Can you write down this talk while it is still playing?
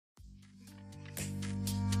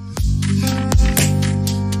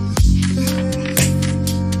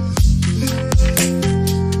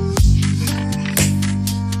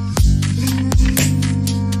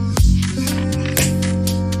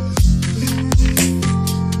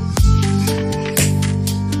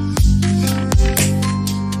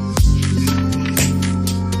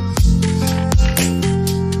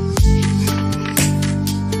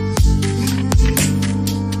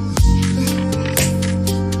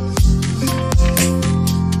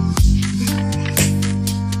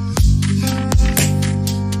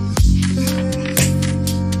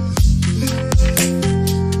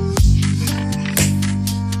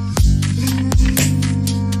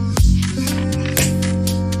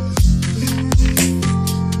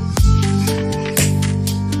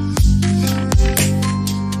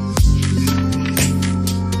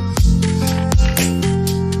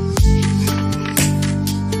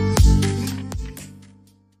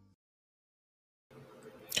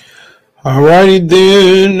Alrighty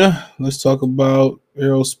then, let's talk about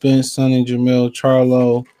Errol, Spence, son, and Jermell,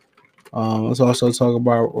 Charlo. Let's also talk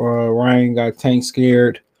about Ryan got tank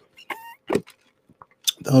scared.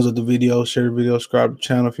 Those are the videos. Share the video, subscribe to the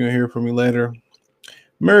channel if you want to hear from me later.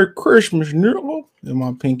 Merry Christmas, nigga. In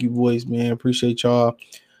my pinky voice, man. Appreciate y'all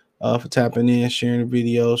for tapping in, sharing the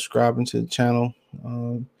video, subscribing to the channel.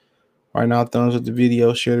 Right now, thumbs up the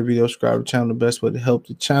video, share the video, subscribe to the channel. The best way to help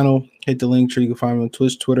the channel. Hit the link tree. You can find me on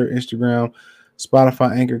Twitch, Twitter, Instagram,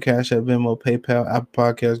 Spotify, Anchor, Cash App, Venmo, PayPal, Apple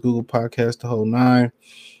Podcasts, Google Podcasts, the whole nine.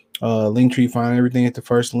 Link tree, find everything at the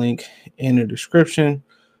first link in the description.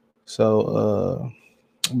 So,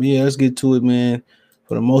 yeah, let's get to it, man.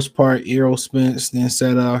 For the most part, Errol, Spence then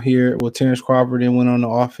sat out here with Terence Crawford and went on the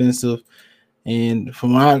offensive. And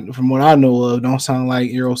from what I know of, don't sound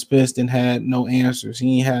like Errol Spence didn't had no answers.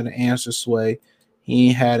 He ain't had an answer sway. He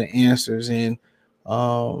ain't had the answers. And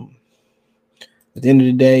at the end of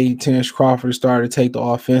the day, Terence Crawford started to take the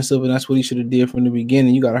offensive, and that's what he should have did from the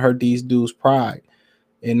beginning. You got to hurt these dudes' pride.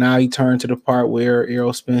 And now he turned to the part where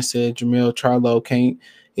Errol Spence said Jermell Charlo can't.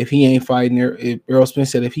 If he ain't fighting there, Errol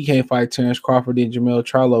Spence said if he can't fight Terence Crawford, then Jermell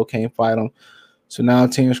Charlo can't fight him. So now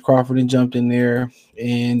Terence Crawford had jumped in there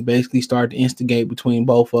and basically started to instigate between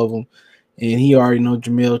both of them. And he already know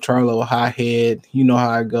Jermell Charlo a hot head. You know how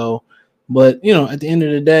I go. But, you know, at the end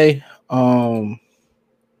of the day,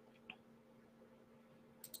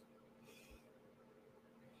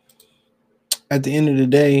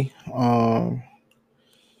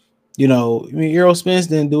 you know, I mean, Errol Spence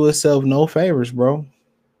didn't do himself no favors, bro.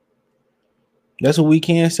 That's what we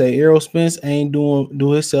can say. Errol Spence ain't do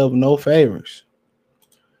himself no favors.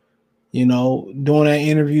 You know, doing that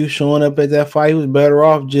interview, showing up at that fight, he was better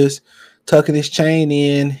off just tucking his chain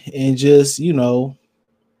in and just, you know,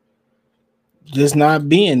 just not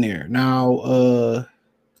being there. Now,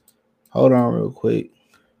 hold on real quick.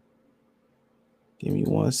 Give me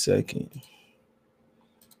 1 second.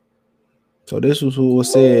 So this was what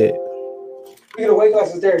was said. We got a weight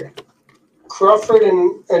classes there. Crawford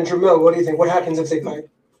and Jermell, what do you think? What happens if they fight?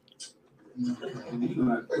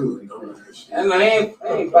 And I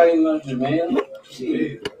ain't fighting no Jermell.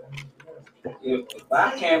 Shit. If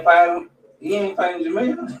I can't fight him, he ain't fighting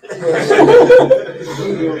Jermell.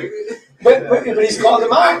 but he's called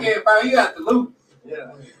him out. I can't fight him, you have to lose.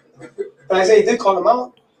 Yeah. But I say he did call him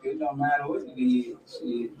out. It don't matter what he did.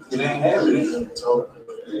 Shit. It ain't happening.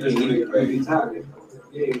 He's talking.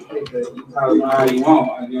 Yeah, you talk about how you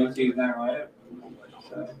want. I guarantee it's not gonna happen.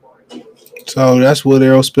 So that's what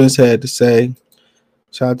Errol Spence had to say.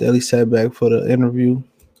 Shout out to Ellie Setback for the interview.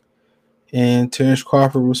 And Terence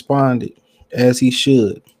Crawford responded, as he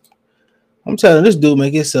should. I'm telling you, this dude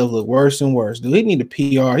make himself look worse and worse. Dude, he need a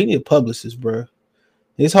PR. He need a publicist, bro.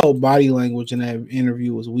 His whole body language in that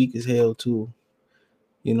interview was weak as hell, too.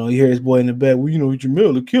 You know, you hear his boy in the back, well, you know,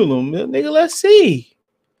 Jermell to kill him. Nigga, let's see.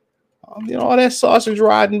 You know, all that sausage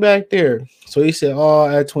riding back there. So he said, oh,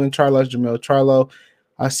 at Twin Charlo, Jermell Charlo,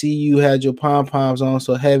 I see you had your pom-poms on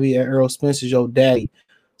so heavy at Errol Spence is your daddy.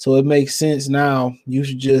 So it makes sense now. You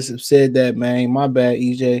should just have said that, man. My bad,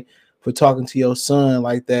 EJ, for talking to your son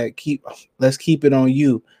like that. Let's keep it on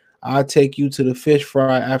you. I'll take you to the fish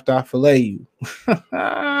fry after I fillet you.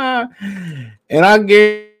 And I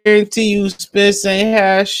guarantee you Spence ain't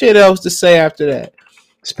had shit else to say after that.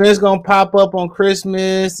 Spence gonna pop up on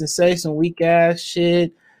Christmas and say some weak ass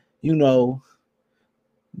shit, you know,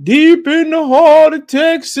 deep in the heart of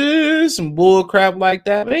Texas, some bull crap like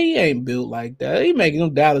that. Man, he ain't built like that. He making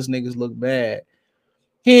them Dallas niggas look bad.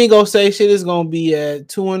 He ain't gonna say shit. It's gonna be at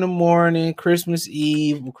 2 a.m, Christmas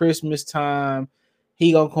Eve, Christmas time.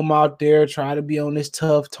 He gonna come out there, try to be on this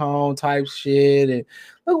tough tone type shit, and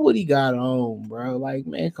look what he got on, bro. Like,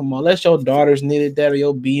 man, come on. Unless your daughters knitted that or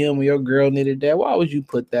your BM or your girl knitted that, why would you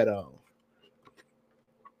put that on?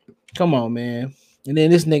 Come on, man. And then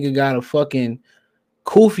this nigga got a fucking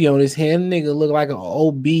kufi on his hand. Nigga look like an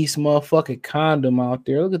obese motherfucking condom out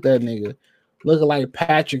there. Look at that nigga. Looking like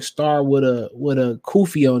Patrick Starr with a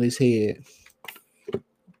kufi on his head.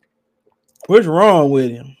 What's wrong with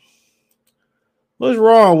him? What's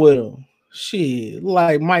wrong with him? Shit,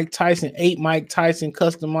 like Mike Tyson, Mike Tyson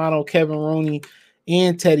custom model Kevin Rooney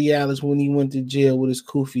and Teddy Atlas when he went to jail with his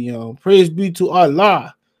kufi on. Praise be to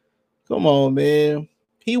Allah. Come on, man.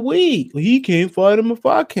 He weak. He can't fight him if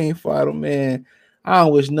I can't fight him, man. I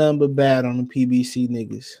don't wish nothing but bad on the PBC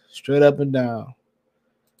niggas. Straight up and down.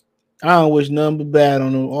 I don't wish nothing but bad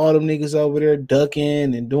on them. All them niggas over there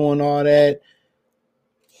ducking and doing all that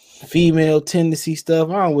female tendency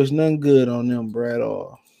stuff. I don't wish nothing good on them, bro, at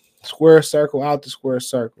all. Square circle, out the square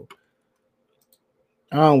circle.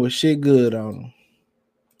 I don't wish shit good on them.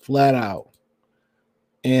 Flat out.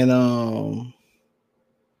 And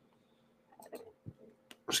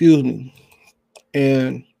excuse me.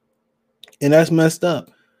 And that's messed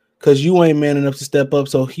up. Because you ain't man enough to step up.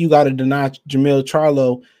 So you gotta deny Jermell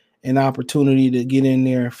Charlo an opportunity to get in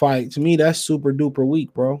there and fight. To me, that's super duper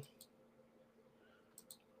weak, bro.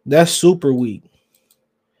 That's super weak.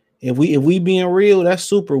 If we being real, that's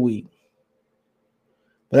super weak.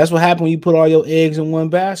 But that's what happened when you put all your eggs in one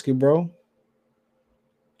basket, bro.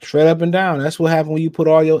 Straight up and down. That's what happened when you put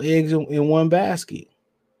all your eggs in one basket.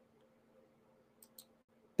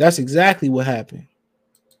 That's exactly what happened.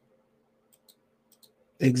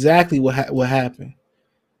 Exactly what happened.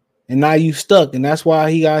 And now you stuck. And that's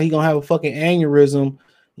why he gonna have a fucking aneurysm,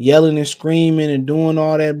 yelling and screaming and doing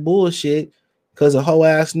all that bullshit. Because a whole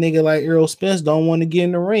ass nigga like Errol Spence don't want to get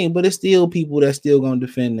in the ring. But it's still people that still gonna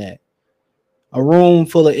defend that. A room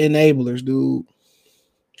full of enablers, dude.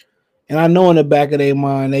 And I know in the back of their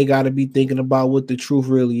mind, they got to be thinking about what the truth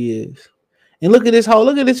really is. And look at this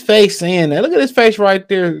look at his face saying that. Look at his face right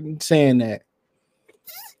there saying that.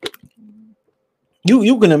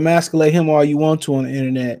 You can emasculate him all you want to on the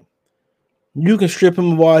internet. You can strip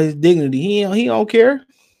him of all his dignity. He don't care.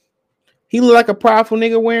 He look like a prideful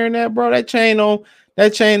nigga wearing that, bro. That chain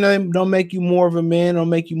don't make you more of a man. Don't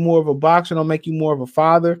make you more of a boxer. Don't make you more of a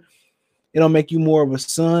father. It don't make you more of a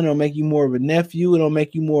son. It don't make you more of a nephew. It don't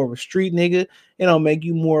make you more of a street nigga. It don't make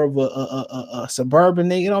you more of a suburban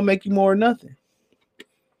nigga. It don't make you more of nothing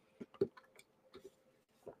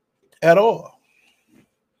at all.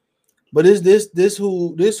 But is this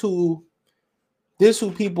who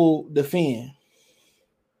people defend?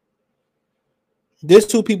 This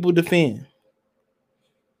who people defend.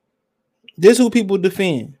 This who people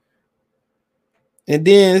defend. And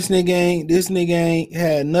then this nigga ain't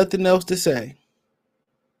had nothing else to say.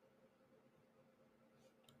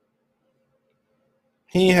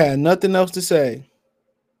 He ain't had nothing else to say.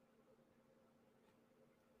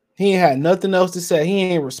 He ain't had nothing else to say. He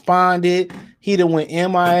ain't responded. He done went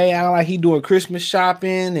MIA out like he doing Christmas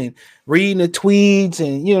shopping and reading the tweets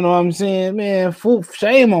and you know what I'm saying? Man,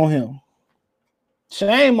 shame on him.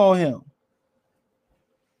 Shame on him.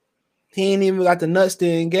 He ain't even got the nuts to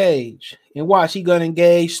engage. And watch, he gonna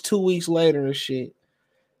engage 2 weeks later and shit.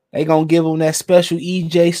 They gonna give him that special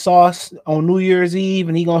EJ sauce on New Year's Eve,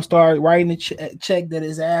 and he gonna start writing a check that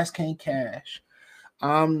his ass can't cash.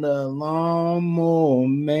 I'm the lawnmower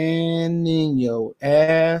man in your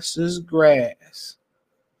ass's grass.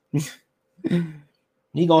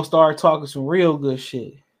 He gonna start talking some real good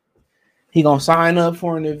shit. He gonna sign up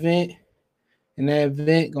for an event, and that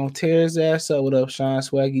event gonna tear his ass up. What up, Sean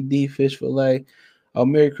Swaggy D Fish Fillet? Oh,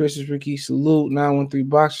 Merry Christmas, Ricky. Salute. 913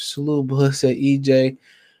 Boxer. Salute. But said EJ.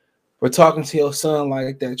 We're talking to your son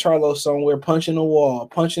like that. Charlo somewhere punching the wall,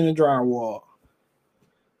 punching the drywall.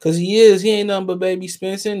 Because he ain't nothing but baby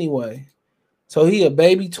Spence anyway. So he a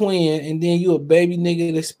baby twin, and then you a baby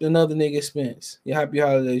nigga that's another nigga Spence. Yeah, happy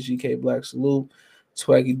holidays, GK Black. Salute.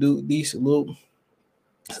 Swaggy D. Salute.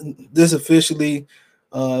 This officially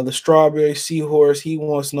the strawberry seahorse. He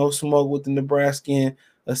wants no smoke with the Nebraskan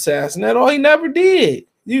assassin. That's all he never did.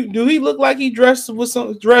 Do he look like he dressed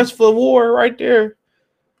for war right there?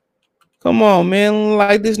 Come on, man.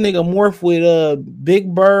 Like this nigga morph with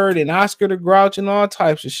Big Bird and Oscar the Grouch and all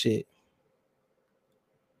types of shit.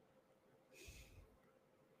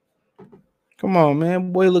 Come on,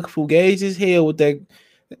 man. Boy look fugazi as hell with that.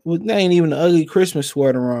 That ain't even an ugly Christmas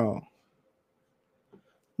sweater on.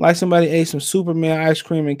 Like somebody ate some Superman ice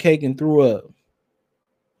cream and cake and threw up.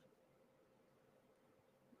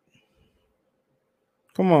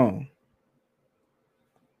 Come on.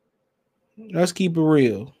 Let's keep it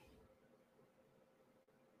real.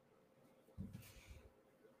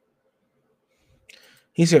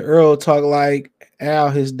 He said Errol talk like Al,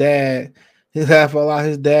 his dad. His half a lot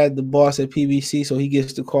his dad, the boss at PBC, so he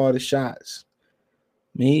gets to call the shots.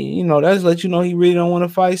 I mean, that's let you know he really don't want to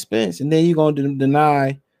fight Spence. And then you're going to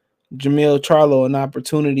deny Jermell Charlo an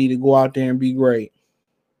opportunity to go out there and be great.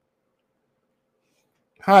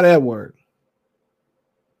 How that work?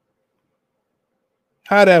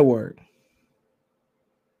 How that work?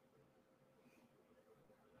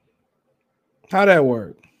 How that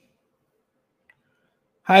work?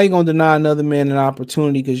 How you gonna deny another man an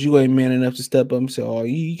opportunity because you ain't man enough to step up and say, "Oh,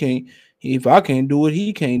 he can't. If I can't do it,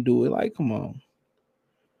 he can't do it." Like, come on.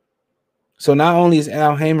 So not only is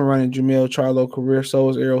Al Heyman running Jermell Charlo career, so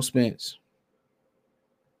is Errol Spence.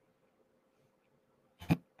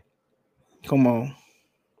 Come on.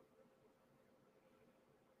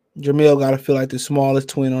 Jermell got to feel like the smallest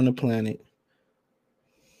twin on the planet.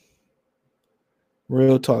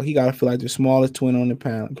 Real talk. He got to feel like the smallest twin on the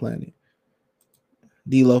planet.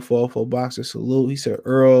 D-Lo 404 boxer salute. He said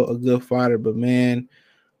Errol a good fighter, but man,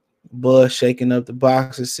 Bud shaking up the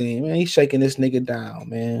boxer scene. Man, he's shaking this nigga down,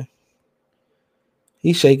 man.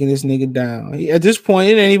 He's shaking this nigga down. At this point,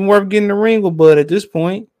 it ain't even worth getting the ring with Bud at this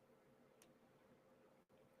point.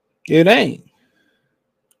 It ain't.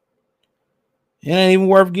 It ain't even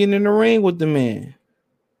worth getting in the ring with the man.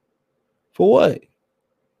 For what?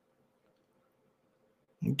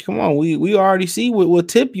 Come on, we already see what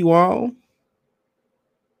tip you on.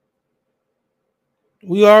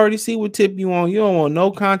 We already see what tip you on. You don't want no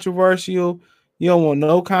controversial. You don't want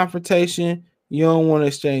no confrontation. You don't want to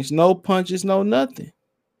exchange no punches, no nothing.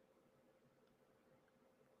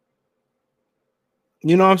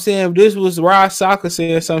 You know what I'm saying? If this was Rod Saka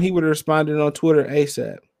saying something, he would have responded on Twitter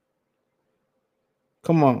ASAP.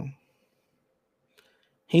 Come on.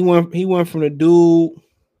 He went from the dude.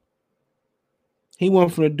 He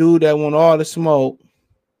went from the dude that want all the smoke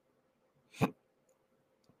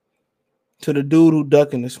to the dude who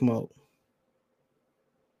ducking the smoke.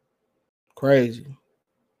 Crazy.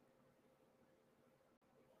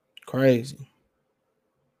 Crazy.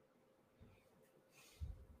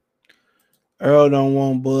 Errol don't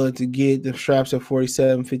want Bud to get the straps at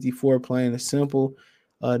 47.54, plain and simple.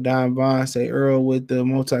 Don Vaughn say Errol with the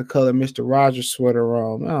multicolored Mr. Rogers sweater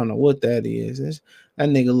on. I don't know what that is. That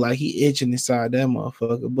nigga like he itching inside that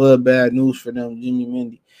motherfucker. Bud, bad news for them. Jimmy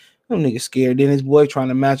Mindy. Them niggas scared. Then his boy trying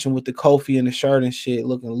to match him with the Kofi and the shirt and shit,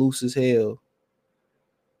 looking loose as hell.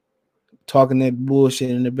 Talking that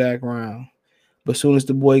bullshit in the background. But as soon as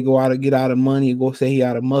the boy go out and get out of money and go say he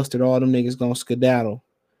out of mustard, all them niggas gonna skedaddle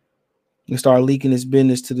and start leaking his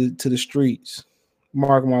business to the streets.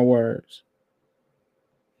 Mark my words.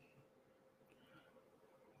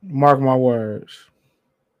 Mark my words.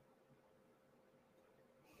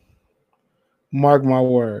 Mark my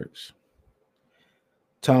words.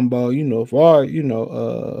 Talking about, if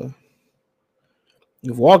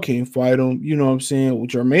Wall can't fight him, you know what I'm saying? Well,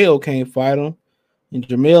 Jermell can't fight him. And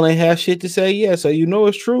Jermell ain't have shit to say yet. So you know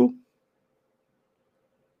it's true.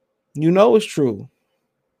 You know it's true.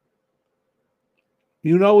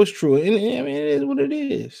 You know it's true. And I mean, it is what it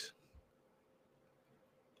is.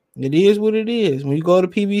 It is what it is. When you go to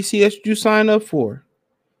PBC, that's what you sign up for.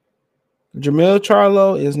 Jermell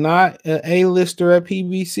Charlo is not an A-lister at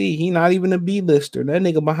PBC. He not even a B-lister. That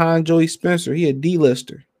nigga behind Joey Spencer, he a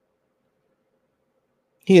D-lister.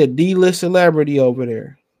 He a D-list celebrity over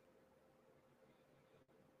there.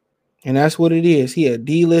 And that's what it is. He a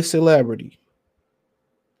D-list celebrity.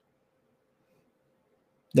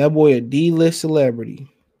 That boy a D-list celebrity.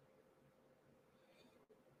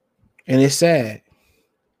 And it's sad.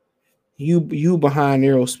 You behind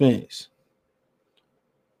Errol Spence.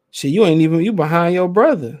 Shit, you behind your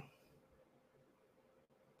brother.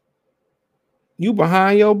 You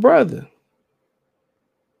behind your brother.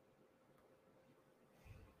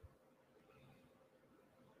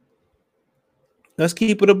 Let's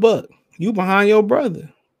keep it a buck. You behind your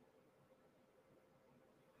brother.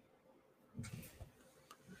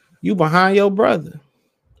 You behind your brother.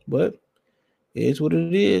 But it's what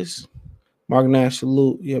it is. Mark Nash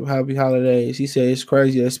salute. Yep, happy holidays. He said it's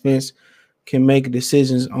crazy that Spence can make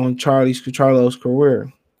decisions on Charlo's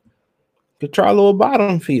career. Charlo a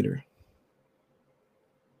bottom feeder.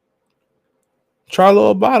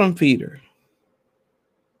 Charlo a bottom feeder.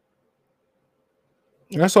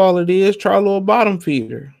 That's all it is. Charlo a bottom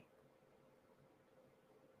feeder.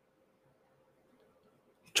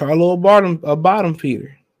 Charlo a bottom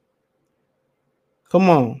feeder. Come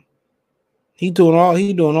on. He doing all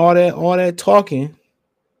that talking.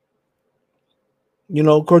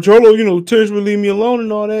 Charlo, Terence will leave me alone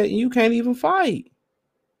and all that. And you can't even fight.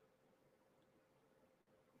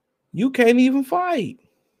 You can't even fight.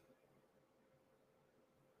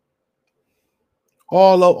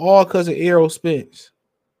 All because of Errol Spence.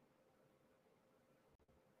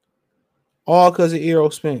 All because of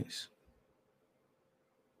Errol Spence.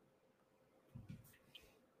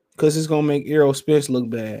 Because it's going to make Errol Spence look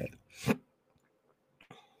bad.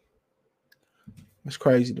 That's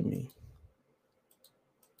crazy to me.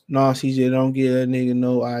 Nah, CJ, don't give that nigga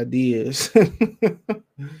no ideas.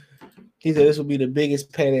 He said this will be the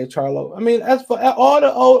biggest payday, Charlo. I mean, that's for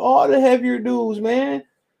all the heavier dudes, man.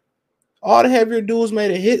 All the heavier dudes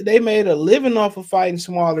made a hit. They made a living off of fighting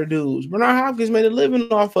smaller dudes. Bernard Hopkins made a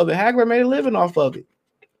living off of it. Hagler made a living off of it.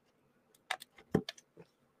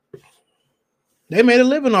 They made a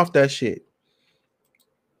living off that shit.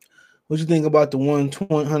 What you think about the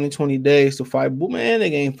 120 days to fight Boots? Man,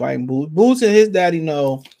 they ain't fighting Boots. Boots and his daddy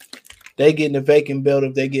know they getting a vacant belt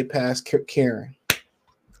if they get past Karen.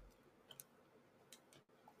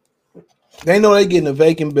 They know they getting a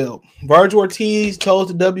vacant belt. Virgil Ortiz told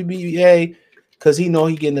the WBA because he know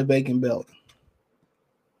he getting a vacant belt.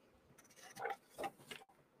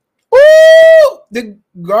 Woo! The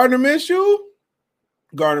Gardner Minshew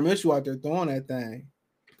out there throwing that thing.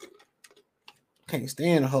 Can't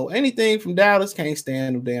stand the whole anything from Dallas. Can't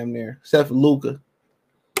stand them damn near except for Luka.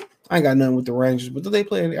 I ain't got nothing with the Rangers, but do they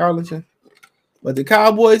play in Arlington? But the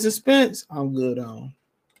Cowboys and Spence, I'm good on.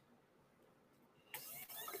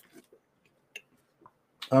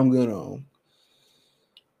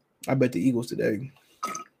 I bet the Eagles today.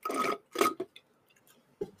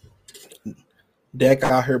 Dak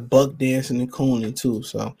out here buck dancing and cooning too,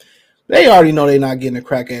 so they already know they're not getting a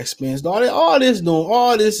crack at Spence. All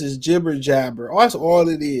this is jibber jabber. That's all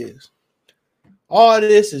it is. All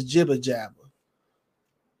this is jibber jabber.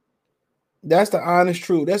 That's the honest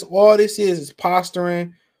truth. That's all this is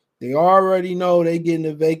posturing. They already know they getting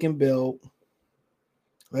a vacant belt.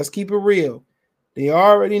 Let's keep it real. They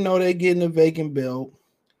already know they getting a vacant belt,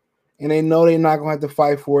 and they know they're not gonna have to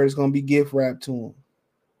fight for it. It's gonna be gift wrapped to them.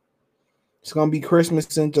 It's gonna be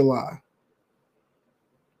Christmas in July.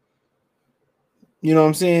 You know what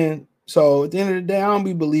I'm saying? So at the end of the day, I don't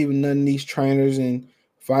be believing none of these trainers and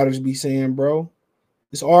fighters be saying, bro.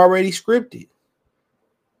 It's already scripted.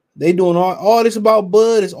 They doing all this about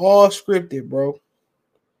Bud. It's all scripted, bro.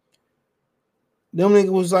 Them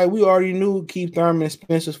niggas was like, we already knew Keith Thurman and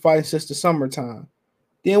Spence was fighting since the summertime.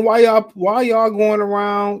 Then why y'all going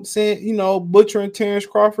around saying, butchering Terence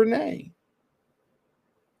Crawford's name?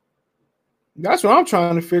 That's what I'm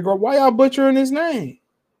trying to figure out. Why y'all butchering his name?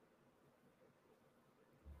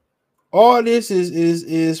 All this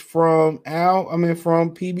is from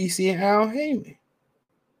from PBC and Al Heyman.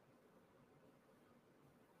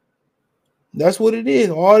 That's what it is.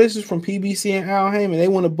 All this is from PBC and Al Heyman. They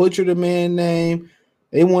want to butcher the man's name.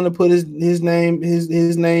 They want to put his name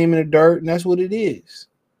in the dirt, and that's what it is.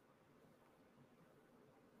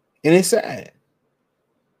 And it's sad.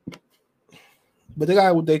 But they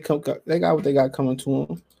got what they got coming to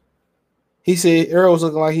him. He said Errol was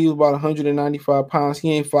looking like he was about 195 pounds.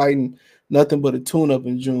 He ain't fighting nothing but a tune-up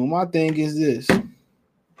in June. My thing is this.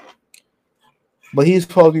 But he's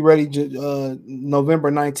supposed to be ready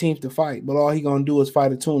November 19th to fight. But all he going to do is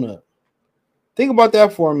fight a tune-up. Think about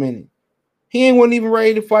that for a minute. He wasn't even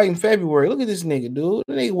ready to fight in February. Look at this nigga, dude.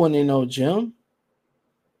 That nigga wasn't in no gym.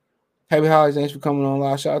 Happy holidays. Thanks for coming on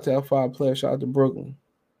live. Shout out to L5 Player. Shout out to Brooklyn.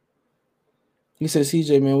 He says,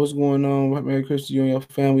 CJ, man, what's going on? Merry Christmas to you and your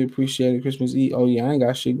family. Appreciate it. Christmas Eve. Oh, yeah, I ain't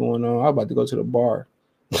got shit going on. I'm about to go to the bar.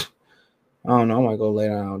 I don't know. I might go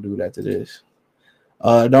later. I don't do that to this.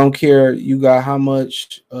 Don't care. You got how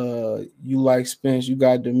much you like Spence. You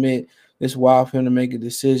got to admit it's wild for him to make a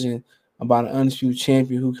decision about an undisputed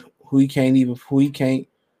champion who he can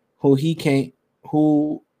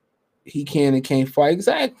and can't fight.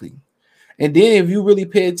 Exactly. And then if you really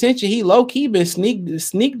pay attention, he low-key been sneak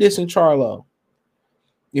dissing Charlo.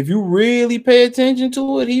 If you really pay attention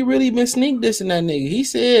to it, he really been sneak dissing that nigga. He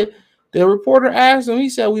said, the reporter asked him, he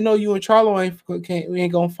said, we know you and Charlo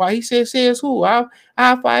ain't gonna fight. He said, says who? I'll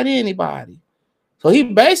fight anybody. So he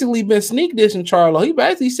basically been sneak dissing Charlo. He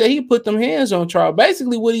basically said he put them hands on Charlo.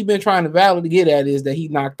 Basically what he been trying to validate to get at is that he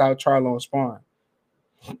knocked out Charlo on sparring.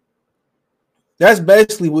 That's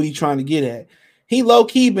basically what he's trying to get at. He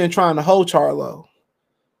low-key been trying to hold Charlo.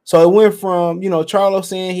 So it went from, Charlo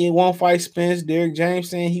saying he won't fight Spence, Derrick James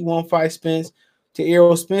saying he won't fight Spence, to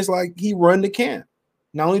Errol Spence like he run the camp.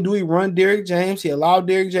 Not only do he run Derrick James, he allowed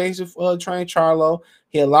Derrick James to train Charlo.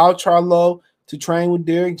 He allowed Charlo to train with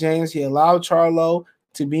Derrick James. He allowed Charlo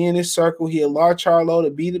to be in his circle. He allowed Charlo to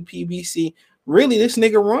be the PBC. Really, this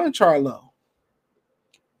nigga run Charlo.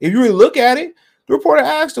 If you really look at it, the reporter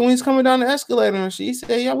asked him when he's coming down the escalator, and she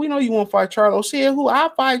said, yeah, we know you won't fight Charlo. She said, who? I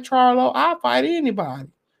fight Charlo. I fight anybody.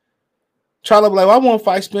 Charlo be like, well, I won't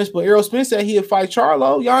fight Spence, but Errol Spence said he'd fight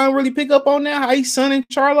Charlo. Y'all ain't really pick up on that? How he sunning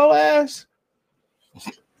Charlo ass?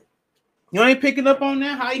 You ain't picking up on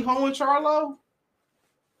that? How he hoeing Charlo?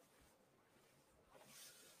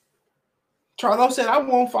 Charlo said, I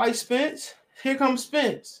won't fight Spence. Here comes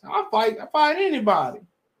Spence. I fight anybody.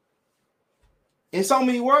 In so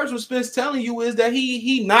many words, what Spence telling you is that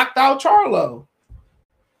he knocked out Charlo.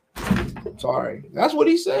 Sorry. That's what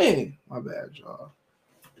he's saying. My bad, y'all.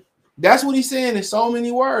 That's what he's saying in so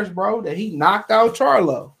many words, bro, that he knocked out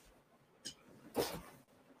Charlo.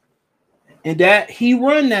 And that he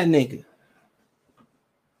run that nigga.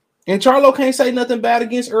 And Charlo can't say nothing bad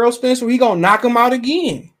against Errol Spence, or he gonna knock him out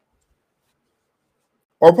again.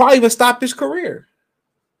 Or probably even stop his career.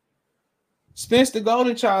 Spence the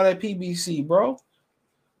golden child at PBC, bro.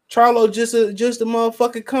 Charlo just a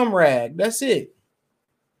motherfucking cum rag. That's it.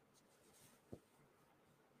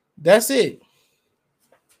 That's it.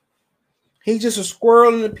 He's just a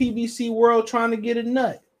squirrel in the PBC world trying to get a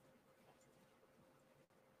nut.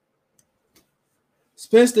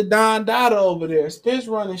 Spence the Don Dada over there. Spence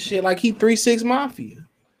running shit like he 3-6 Mafia.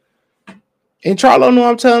 And Charlo know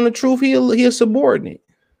I'm telling the truth. He a subordinate.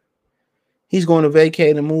 He's going to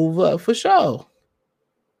vacate and move up for sure.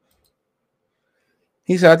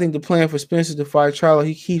 He said, I think the plan for Spence is to fight Charlo.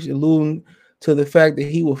 He keeps alluding to the fact that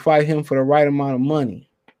he will fight him for the right amount of money.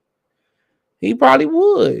 He probably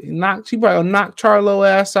would. He probably will knock Charlo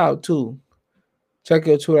ass out too. Check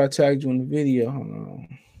your Twitter. I tagged you in the video. Hold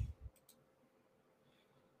on.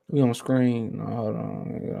 We on screen. No, hold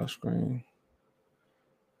on. We on screen.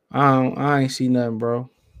 I ain't see nothing, bro.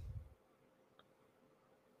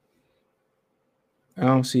 I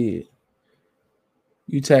don't see it.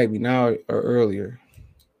 You tagged me now or earlier.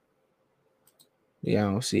 Yeah,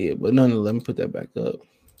 I don't see it. But nonetheless, let me put that back up.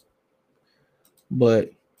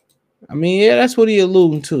 But I mean, yeah, that's what he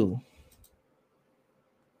alluding to.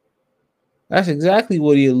 That's exactly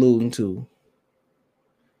what he alluding to.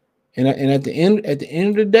 And at the end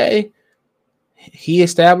of the day, he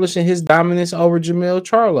establishing his dominance over Jermell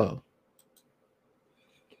Charlo.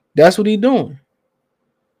 That's what he doing.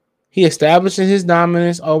 He establishing his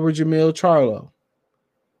dominance over Jermell Charlo.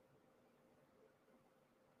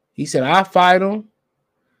 He said, I fight him.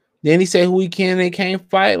 Then he said who he can and can't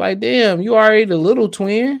fight. Like, damn, you already the little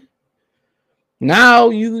twin. Now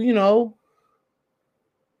you know.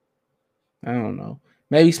 I don't know.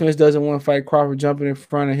 Maybe Spence doesn't want to fight Crawford jumping in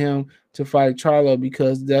front of him to fight Charlo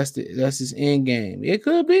because that's his end game. It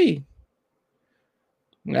could be.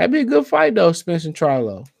 That'd be a good fight though, Spence and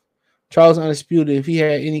Charlo. Charlo's undisputed. If he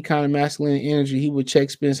had any kind of masculine energy, he would check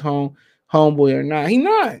Spence homeboy or not. He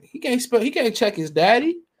not. He can't check his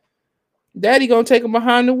daddy. Daddy gonna take him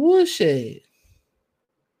behind the woodshed.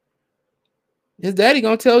 His daddy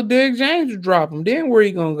gonna tell Derrick James to drop him. Then where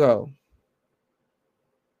he gonna go?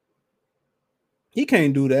 He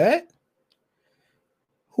can't do that.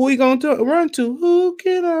 Who he gonna run to? Who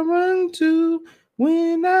can I run to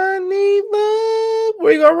when I need love?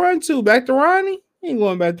 Where he gonna run to? Back to Ronnie? He ain't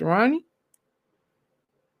going back to Ronnie.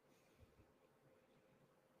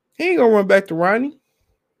 He ain't gonna run back to Ronnie.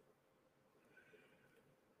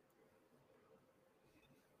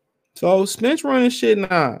 So Spence running shit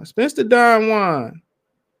now. Spence the Don Juan.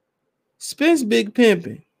 Spence big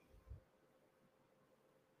pimping.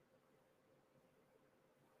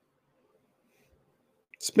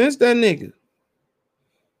 Spence that nigga.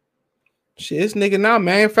 Shit, this nigga now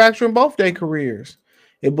manufacturing both their careers.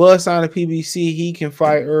 If Bud signed a PBC, he can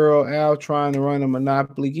fight Errol, Al trying to run a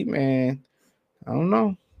monopoly. Man, I don't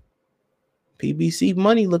know. PBC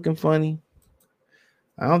money looking funny.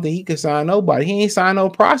 I don't think he can sign nobody. He ain't signed no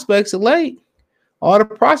prospects late. All the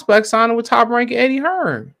prospects signing with top ranking Eddie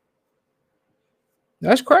Hearn.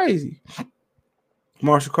 That's crazy.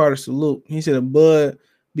 Marshall Carter salute. He said if Bud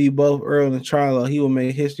beat both Errol and Charlo, he will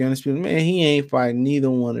make history undisputed. Man, he ain't fighting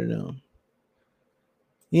neither one of them.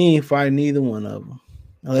 He ain't fighting neither one of them.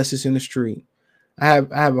 Unless it's in the street. I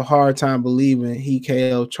have a hard time believing he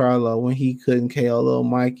KO'd Charlo when he couldn't KO little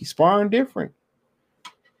Mikey. Sparring different.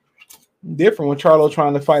 Different when Charlo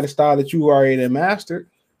trying to fight a style that you already mastered.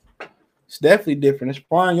 It's definitely different. In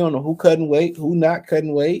sparring, you don't know who cutting weight, who not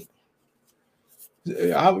cutting weight.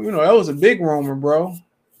 That was a big rumor, bro.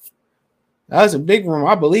 That was a big rumor.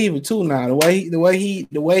 I believe it too now. The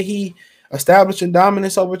way he establishing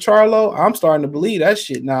dominance over Charlo, I'm starting to believe that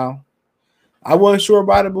shit now. I wasn't sure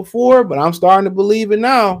about it before, but I'm starting to believe it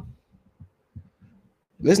now.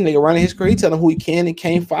 This nigga running his career, he telling who he can and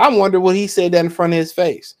can't fight. I wonder what he said that in front of his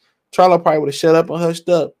face. Charlo probably would have shut up and hushed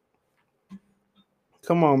up.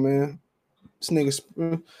 Come on, man. This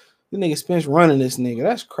nigga Spence running this nigga.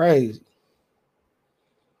 That's crazy.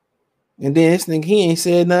 And then this nigga, he ain't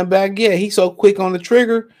said nothing back yet. He so quick on the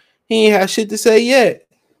trigger, he ain't had shit to say yet.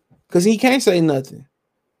 Because he can't say nothing.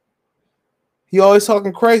 He always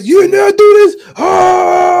talking crazy. You ain't never do this.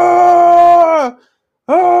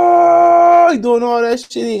 He doing all that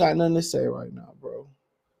shit. He ain't got nothing to say right now, bro.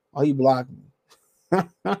 Oh, he blocked me.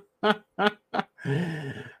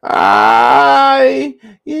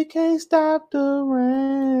 You can't stop the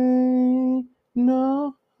rain.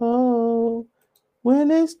 No.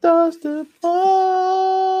 When it starts to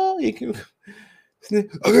fall. I can't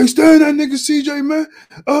stand that nigga CJ, man.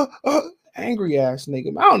 Angry ass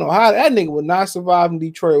nigga. I don't know how that nigga would not survive in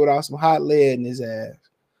Detroit without some hot lead in his ass.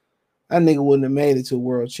 That nigga wouldn't have made it to a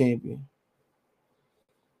world champion.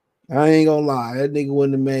 I ain't gonna lie. That nigga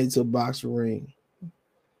wouldn't have made it to a boxing ring.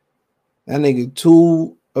 That nigga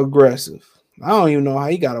too aggressive. I don't even know how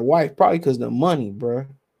he got a wife. Probably because of the money, bro.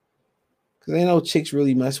 Cause ain't no chicks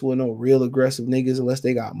really messing with no real aggressive niggas unless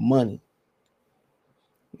they got money.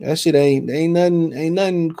 That shit ain't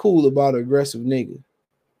nothing cool about an aggressive nigga.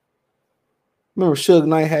 Remember Suge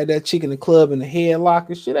Knight had that chick in the club in the headlock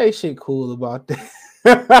and shit. Ain't shit cool about that.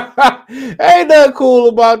 Ain't nothing cool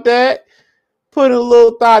about that. Put a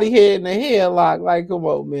little thotty head in the headlock. Like, come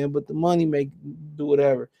on, man. But the money make do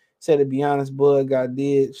whatever. Said to be honest, Bud got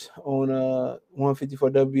dibs on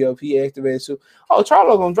 154 WLP activated. So, oh,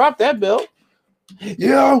 Charlo gonna drop that belt.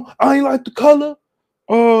 Yeah, I ain't like the color.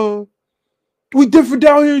 We different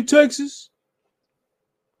down here in Texas.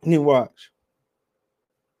 You watch.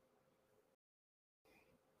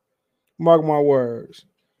 Mark my words.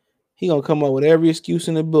 He gonna come up with every excuse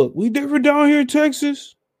in the book. We different down here in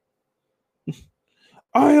Texas.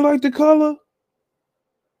 I ain't like the color.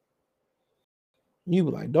 You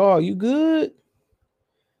be like, dog, you good?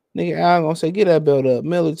 Nigga Al gonna say, get that belt up.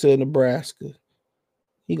 Mail it to Nebraska.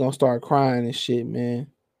 He gonna start crying and shit, man.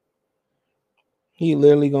 He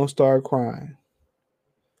literally gonna start crying.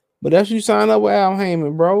 But that's you sign up with Al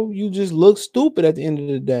Heyman, bro. You just look stupid at the end of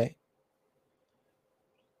the day.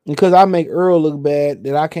 Because I make Errol look bad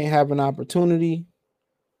that I can't have an opportunity,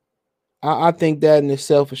 I think that in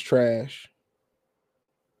itself is trash.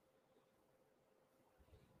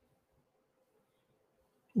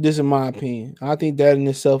 This is my opinion. I think that in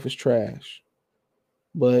itself is trash.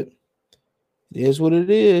 But it is what it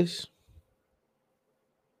is.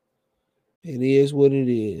 It is what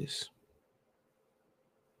it is.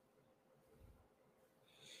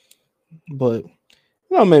 But it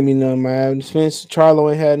don't make me nothing, man. Spence, Charlo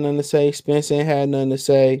ain't had nothing to say. Spence ain't had nothing to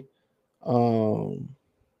say.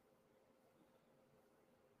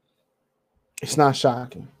 It's not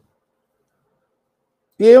shocking.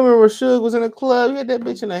 Yeah, I remember Suge was in the club. He had that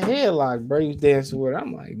bitch in a headlock, bro. He was dancing with her.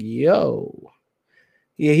 I'm like, yo.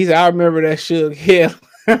 Yeah, I remember that Suge head.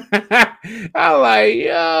 I'm like,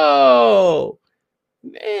 yo.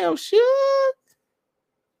 Damn, Suge.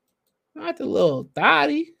 Not the little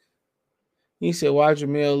thotty. He said, why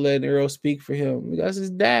Jermell letting Errol speak for him? That's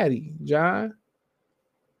his daddy, John.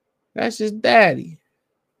 That's his daddy.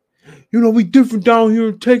 You know, we different down here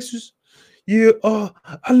in Texas. Yeah,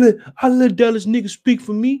 I let Dallas niggas speak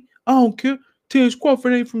for me. I don't care. Terence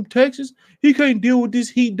Crawford ain't from Texas. He can't deal with this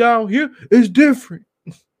heat down here. It's different.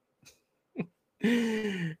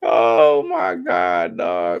 Oh my God,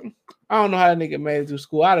 dog. I don't know how that nigga made it through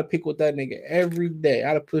school. I'd have picked with that nigga every day.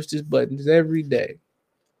 I'd have pushed his buttons every day.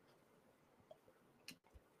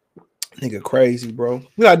 Nigga crazy, bro.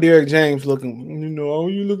 We got Derek James looking, you know, oh,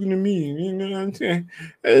 you looking at me. You know what I'm saying?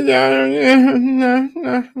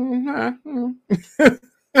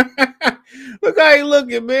 Look how he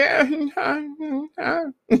looking, man.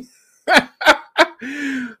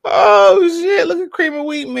 Oh, shit. Look at Cream of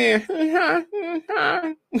Wheat, man.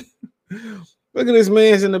 Look at this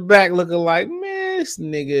man's in the back looking like, man, this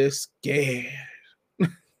nigga is scared.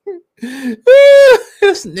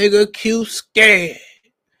 This nigga cute scared.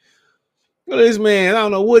 Look at this man. I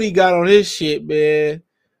don't know what he got on his shit, man.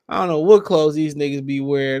 I don't know what clothes these niggas be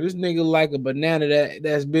wearing. This nigga like a banana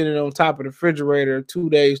that's been on top of the refrigerator 2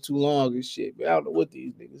 days too long and shit. But I don't know what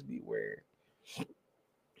these niggas be wearing.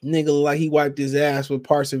 Nigga look like he wiped his ass with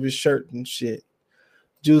parts of his shirt and shit.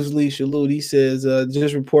 Juice Lee Shalute, he says,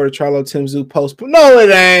 just reported Charlo Tim Zoo post. No, it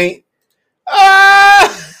ain't.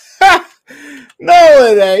 No,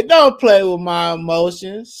 it ain't. Don't play with my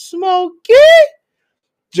emotions. Smokey.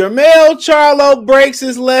 Jermell Charlo breaks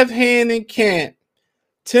his left hand in camp.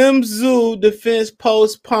 Tim Zoo defense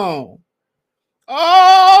postponed.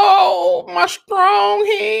 Oh, my strong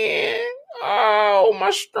hand. Oh,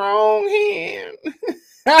 my strong hand.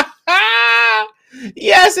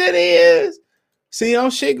 Yes, it is. See,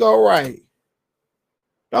 don't shit go right.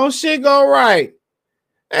 Don't shit go right.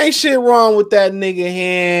 Ain't shit wrong with that nigga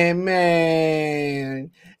hand,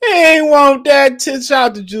 man. He ain't want that. Shout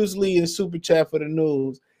out to Juice Lee in Super Chat for the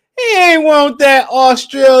news. He ain't want that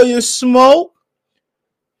Australian smoke.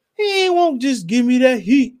 He ain't want just give me that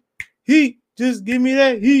heat. Heat. Just give me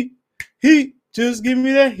that heat. Heat. Just give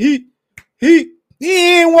me that heat. Heat.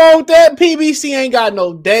 He ain't want that. PBC ain't got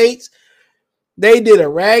no dates. They did a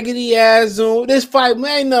raggedy ass Zoom. This fight,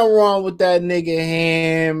 man, ain't nothing wrong with that nigga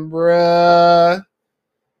hand, bruh.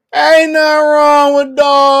 Ain't nothing wrong with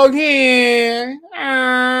dog hand.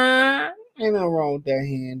 Ain't nothing wrong with that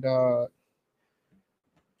hand, dog.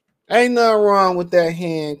 Ain't nothing wrong with that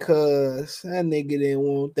hand, cuz that nigga didn't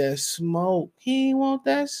want that smoke. He didn't want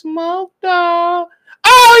that smoke, dog.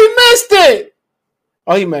 Oh, he missed it.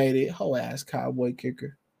 Oh, he made it. Whole ass cowboy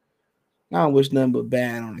kicker. I don't wish nothing but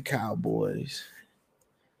bad on the Cowboys.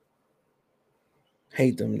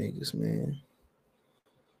 Hate them niggas, man.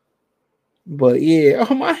 But yeah,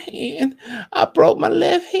 oh my hand. I broke my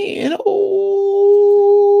left hand. Oh.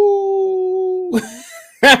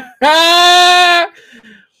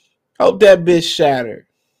 Hope that bitch shattered.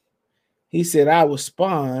 He said I was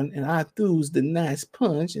spawned and I threw the nice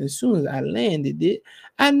punch. And as soon as I landed it,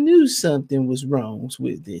 I knew something was wrong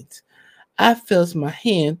with it. I felt my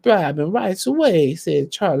hand throbbing right away,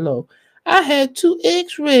 said Charlo. I had 2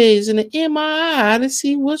 x-rays and an MRI to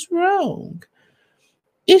see what's wrong.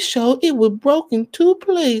 It showed it was broken 2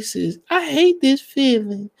 places. I hate this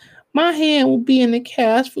feeling. My hand will be in the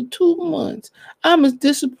cast for 2 months. I'm as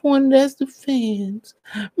disappointed as the fans.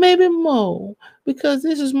 Maybe more, because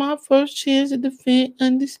this is my first chance to defend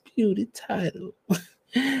undisputed title.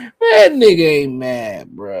 That nigga ain't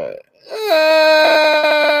mad, bruh.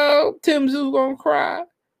 Tim Zoo gonna cry.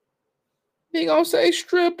 He gonna say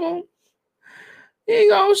strip him. He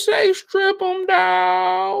gonna say strip him,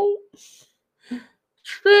 dog.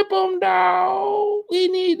 Strip him, dog. He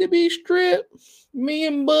need to be stripped. Me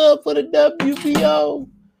and Bud for the WBO.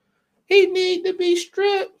 He need to be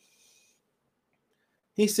stripped.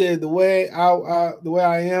 He said the way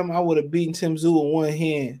I am, I would have beaten Tim Zoo with one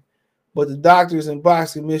hand, but the doctors and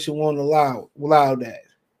boxing commission won't allow that.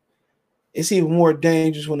 It's even more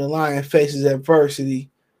dangerous when the lion faces adversity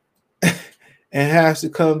and has to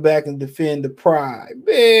come back and defend the pride.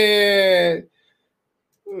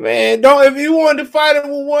 Man, don't, if you wanted to fight him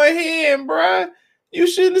with one hand, bruh, you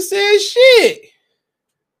shouldn't have said shit.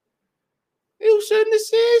 You shouldn't have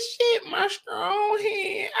said shit, my strong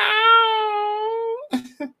hand. Ow.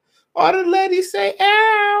 Or the lady say,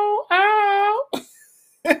 ow, ow.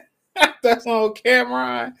 That's on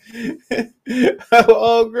camera.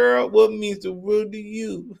 Oh, girl, what means the world to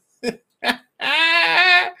you?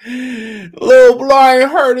 Little blind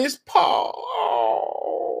hurt his paw. Oh.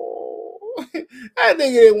 That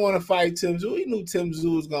nigga didn't want to fight Tim Zoo. He knew Tim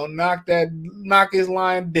Zoo was gonna knock his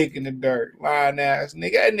lion dick in the dirt. Lying ass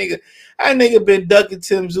nigga. That nigga been ducking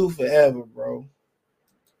Tim Zoo forever, bro.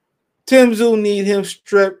 Tim Zoo need him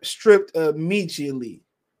stripped immediately.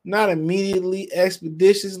 Not immediately,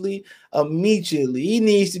 expeditiously, immediately. He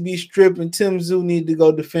needs to be stripped, and Tim Zoo need to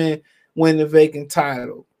go win the vacant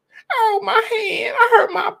title. Oh, my hand. I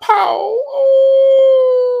hurt my paw. Oh,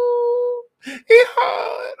 he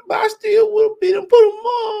hurt, but I still would have beat him. Put him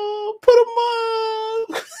up. Put him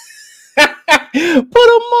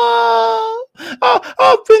up.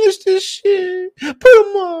 I'll finish this shit. Put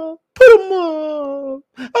him up.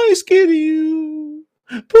 I ain't scared of you.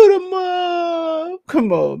 Put him up.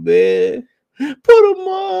 Come on, man. Put him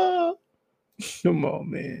up. Come on,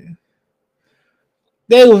 man.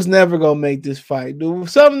 They was never gonna make this fight, dude.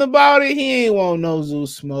 Something about it, he ain't want no Zoo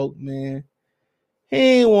smoke, man. He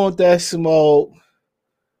ain't want that smoke.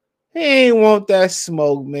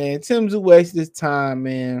 Man. Tim Zoo wasted his time,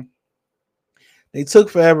 man. They took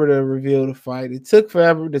forever to reveal the fight. It took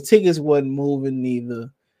forever. The tickets wasn't moving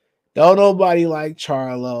neither. Don't nobody like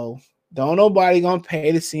Charlo. Don't nobody gonna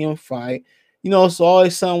pay to see him fight. You know, it's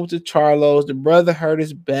always something with the Charlos. The brother hurt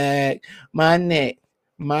his back, my neck,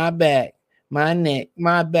 my back. My neck,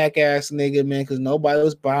 my back ass nigga, man, because nobody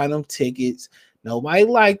was buying them tickets. Nobody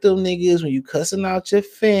liked them niggas when you cussing out your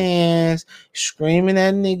fans, screaming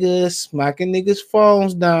at niggas, smacking niggas'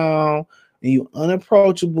 phones down, and you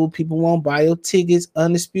unapproachable. People won't buy your tickets,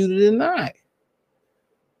 undisputed or not.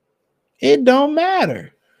 It don't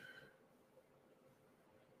matter.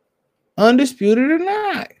 Undisputed or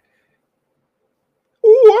not.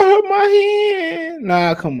 Ooh, I hurt my hand.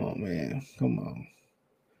 Nah, come on, man. Come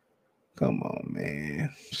on,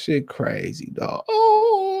 man. Shit crazy, dog.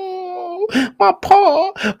 Oh, my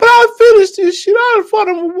paw. But I finished this shit. I fought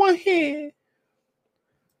him with one hand.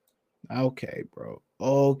 Okay, bro.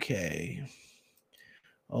 Okay,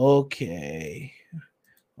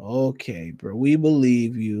 bro. We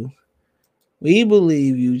believe you.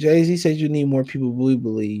 Jay-Z said you need more people, but we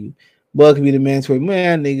believe you. Bug could be the mandatory.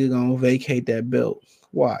 Man, nigga gonna vacate that belt.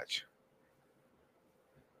 Watch.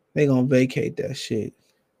 They gonna vacate that shit.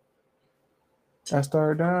 I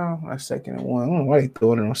started down. I 2nd and 1. I don't know why they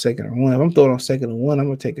throwing it on 2nd and 1. If I'm throwing on 2nd and 1, I'm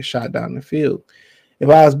gonna take a shot down the field. If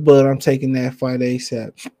I was Bud, I'm taking that fight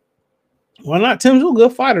ASAP. Why not? Tim's a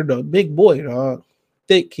good fighter though. Big boy, dog.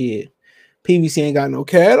 Thick kid. PBC ain't got no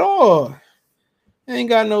cash at all. Ain't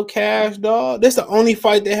got no cash, dog. That's the only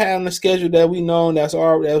fight they had on the schedule that we know that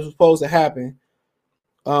was supposed to happen.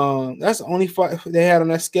 That's the only fight they had on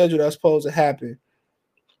that schedule that's supposed to happen.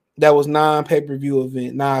 That was non-pay-per-view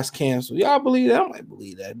event. Nah, it's canceled. Y'all believe that? I might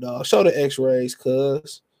believe that, dog. Show the x-rays,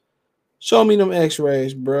 cuz. Show me them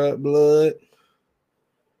x-rays, bruh. Blood.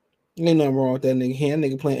 Ain't nothing wrong with that nigga. That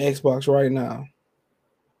nigga playing Xbox right now.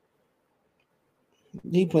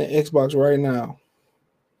 He playing Xbox right now.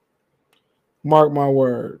 Mark my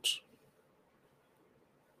words.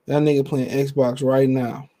 That nigga playing Xbox right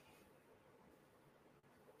now.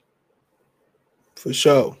 For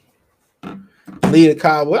sure. Lead the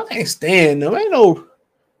Cowboys. I ain't stand them. Ain't no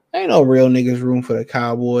real niggas room for the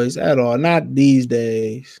Cowboys at all. Not these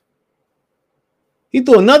days. He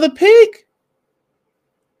threw another pick?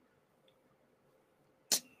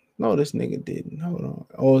 No, this nigga didn't. Hold on.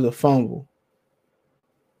 Oh, it was a fumble.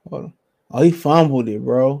 Hold on. Oh, he fumbled it,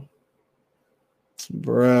 bro.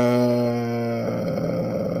 Bruh.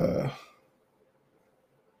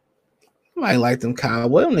 I like them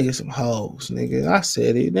Cowboys. Them niggas some hoes, nigga. I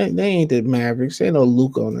said it. They ain't the Mavericks. Ain't no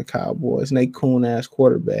Luka on the Cowboys. And they coon ass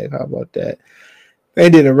quarterback. How about that? They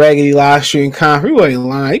did a raggedy live stream conference. He wasn't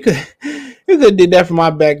lying. He could have did that from my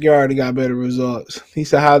backyard and got better results. He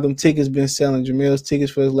said how them tickets been selling. Jermell's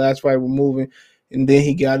tickets for his last fight were moving. And then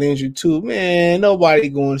he got injured too. Man, nobody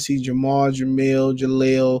going to see Jermell,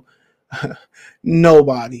 Jaleel.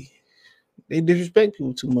 Nobody. They disrespect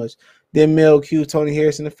people too much. Then Mel accused Tony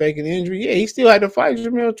Harrison of faking the injury. Yeah, he still had to fight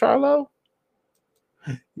Jermell Charlo.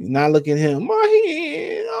 You're not looking at him. My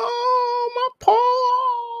hand. Oh, my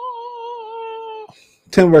paw.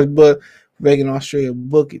 Tim versus Bud making Australia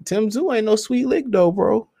book it. Tim Zoo ain't no sweet lick though,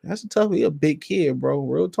 bro. That's a tough. He a big kid, bro.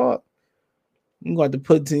 Real talk. I'm going to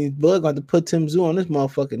put Tim Zoo on this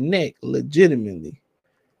motherfucking neck, legitimately.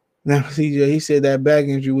 Now, CJ, he said that back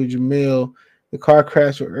injury with Jermell, the car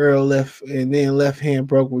crash with Errol left hand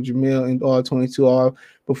broke with Jermell in all 22 all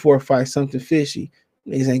before fight something fishy.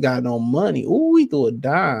 Niggas ain't got no money. Ooh, he threw a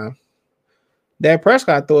dime. Dak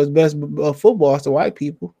Prescott throw his best footballs to white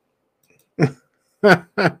people.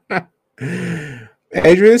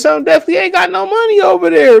 Adrian Sutton definitely ain't got no money over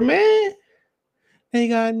there, man.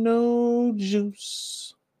 Ain't got no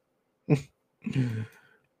juice.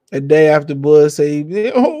 A day after Bud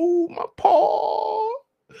said, oh, my paw.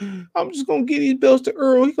 I'm just going to get these belts to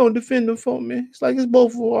Errol. He's going to defend them for me. It's like it's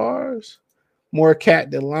both of ours. More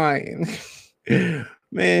cat than lion.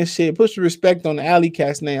 Man, shit, put some respect on the Alley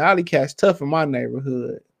Cat's name. Alley Cat's tough in my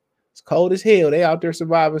neighborhood. It's cold as hell. They out there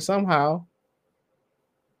surviving somehow.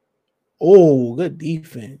 Oh, good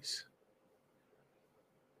defense.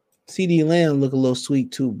 CD Lamb look a little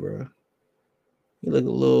sweet too, bro. He look a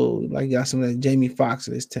little like he got some of that Jamie Foxx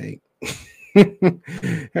in his tank.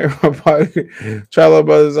 Charlo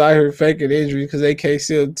brothers out here faking injuries because they can't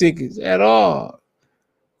sell tickets at all.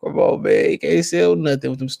 Come on, man. They can't sell nothing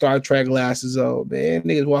with them Star Trek glasses on, man.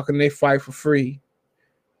 Niggas walking they fight for free.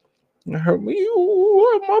 I heard me,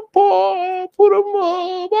 you my paw, put him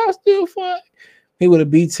up. I still fight. He would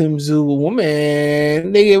have beat Tim Zoo with one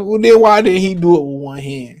man. Nigga, then why didn't he do it with one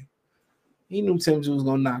hand? He knew Tim Zoo was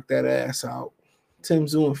gonna knock that ass out. Tim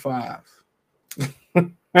Zoo in 5.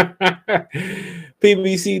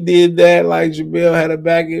 PBC did that like Jermell had a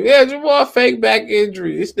back injury. Yeah, Jermell fake back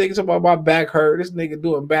injury. This nigga talking about my back hurt. This nigga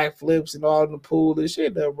doing backflips and all in the pool and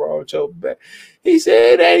shit that bro your back. He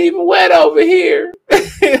said it ain't even wet over here.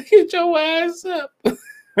 Get your ass up.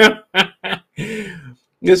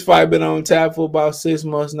 This fight been on tap for about 6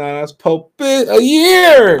 months now. That's a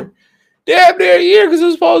year. Damn near a year because it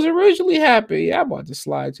was supposed to originally happen. Yeah, I'm about to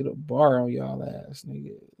slide to the bar on y'all ass,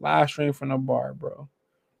 nigga. Live stream from the bar, bro.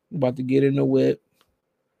 I'm about to get in the whip.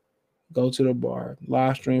 Go to the bar.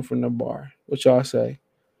 Live stream from the bar. What y'all say?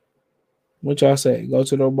 Go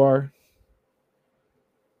to the bar?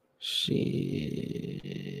 Shit.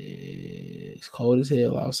 It's cold as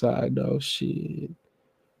hell outside, though. Shit.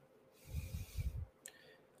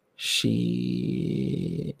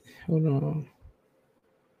 Hold on.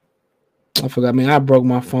 I forgot, man. I broke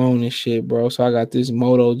my phone and shit, bro. So I got this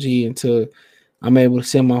Moto G until I'm able to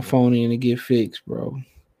send my phone in to get fixed, bro.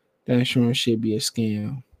 That insurance should be a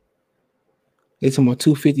scam. They told me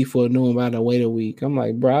 $250 for a new one, but I had to wait a week. I'm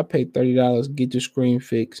like, bro, I paid $30 to get the screen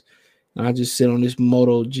fixed. And I just sit on this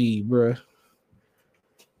Moto G, bro.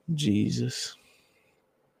 Jesus.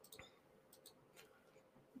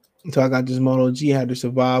 So I got this Moto G. I had to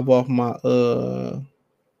survive off my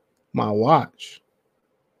my watch.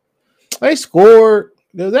 They scored.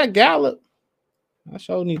 There was that Gallup. I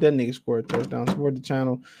sure need that nigga score a touchdown. Support the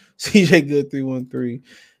channel. CJ Good 313.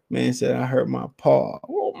 Man said I hurt my paw.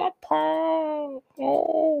 Oh, my paw.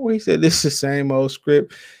 Oh, he said this is the same old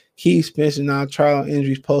script. Keith Spence now trial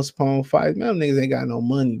injuries, postponed fights. Man, them niggas ain't got no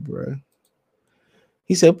money, bro.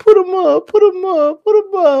 He said, put him up.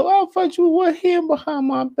 I'll fight you with one hand behind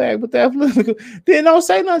my back. But the athletic, then don't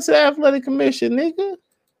say nothing to the athletic commission, nigga.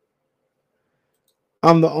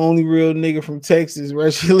 I'm the only real nigga from Texas,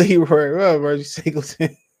 Reggie Leroy. Reggie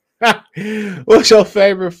Singleton. What's your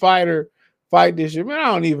favorite fighter fight this year? Man, I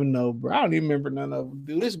don't even know, bro. I don't even remember none of them,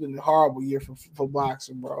 dude. This has been a horrible year for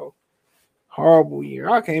boxing, bro. Horrible year.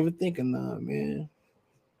 I can't even think of none, man.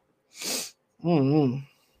 I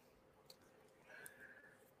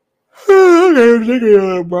can't even think of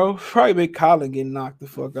none, bro. Probably Big Colin getting knocked the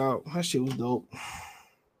fuck out. That shit was dope.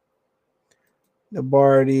 The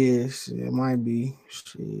bar it is. It might be.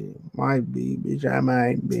 Shit. Might be, bitch. I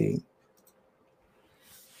might be.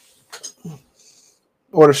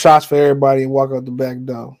 Order shots for everybody and walk out the back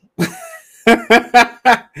door.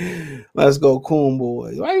 Let's go, Coon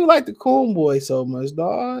Boy. Why you like the Coon Boy so much,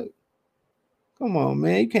 dog? Come on,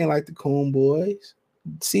 man. You can't like the Coon Boys.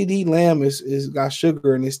 CD Lamb is got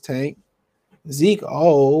sugar in his tank. Zeke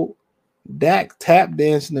old. Dak tap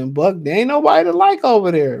dancing and Buck. There ain't nobody to like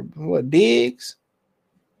over there. What, Diggs?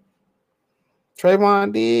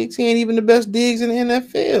 Trayvon Diggs? He ain't even the best Diggs in the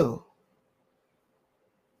NFL.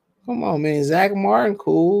 Come on, man. Zach Martin,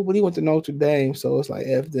 cool, but he went to Notre Dame, so it's like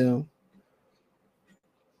F them.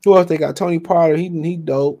 Who else they got? Tony Pollard. He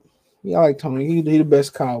dope. Yeah, I like Tony. He the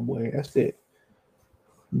best Cowboy. That's it.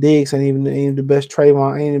 Diggs ain't the best.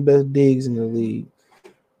 Trayvon ain't the best Diggs in the league.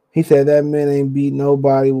 He said that man ain't beat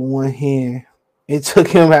nobody with one hand. It took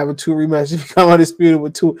him having 2 rematches to become undisputed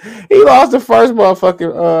with 2. He lost the first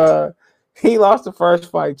motherfucking. He lost the first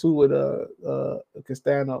fight too with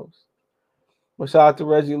Castanos. Well, shout out to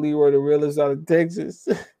Reggie Leroy, the realest out of Texas.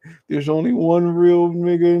 There's only one real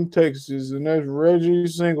nigga in Texas, and that's Reggie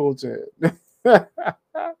Singleton.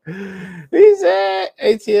 He said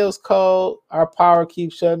ATL's cold. Our power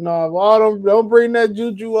keeps shutting off. Oh, don't bring that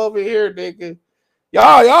juju over here, nigga.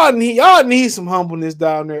 Y'all need some humbleness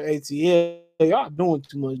down there, ATL. Y'all doing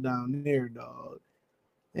too much down there, dog.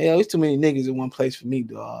 Hell, there's too many niggas in one place for me,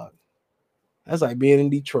 dog. That's like being in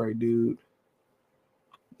Detroit, dude.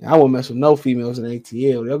 I won't mess with no females in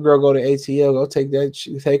ATL. That girl go to ATL, go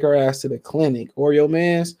take her ass to the clinic. Or your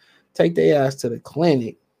mans, take their ass to the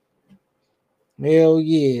clinic. Hell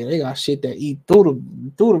yeah, they got shit that eat through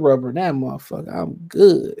the rubber. That motherfucker, I'm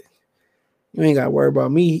good. You ain't got to worry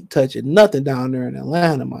about me touching nothing down there in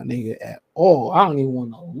Atlanta, my nigga, at all. I don't even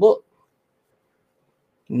want to look.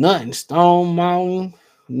 Nothing. Stone Mountain,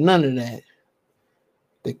 none of that.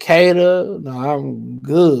 Decatur, no, I'm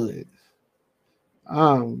good.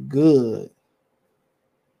 I'm good.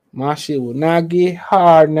 My shit will not get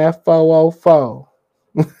hard in that 404.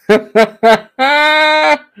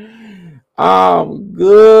 I'm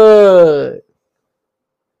good.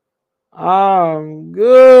 I'm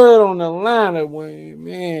good on Atlanta women,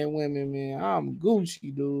 man. I'm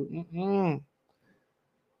Gucci, dude.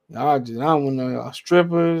 I don't want no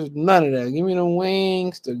strippers, none of that. Give me the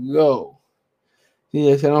wings to go.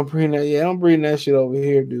 Yeah, so don't bring that. Yeah, don't bring that shit over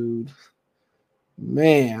here, dude.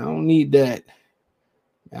 Man, I don't need that.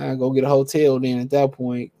 I go get a hotel then at that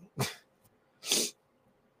point.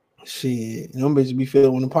 Shit, them bitches be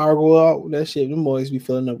feeling when the power go out. That shit, them boys be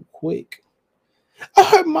filling up quick. I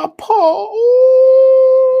hurt my paw. Ooh,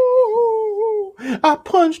 I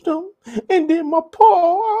punched him and then my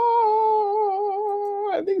paw.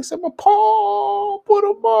 I think I said my paw. Put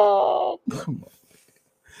him up. Come on.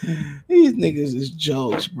 These niggas is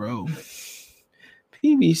jokes, bro.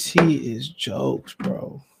 PBC is jokes,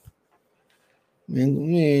 bro.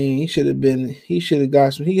 Man, he should have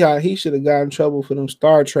got in trouble for them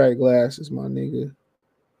Star Trek glasses, my nigga.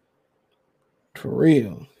 For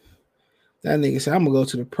real. That nigga said, I'm gonna go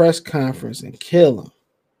to the press conference and kill him.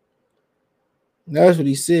 That's what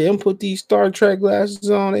he said. I'm put these Star Trek glasses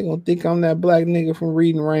on. They gonna think I'm that black nigga from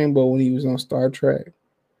Reading Rainbow when he was on Star Trek.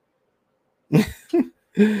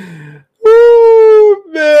 Ooh,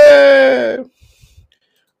 man.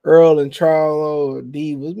 Errol and Charlo or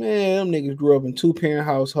Divas, man, them niggas grew up in 2-parent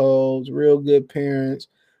households, real good parents.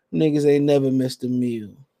 Niggas ain't never missed a meal.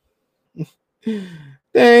 They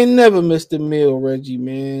ain't never missed a meal, Reggie,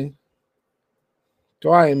 man. So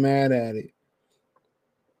I ain't mad at it.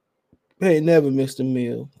 They ain't never missed a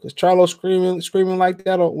meal. Because Charlo screaming like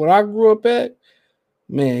that when I grew up at,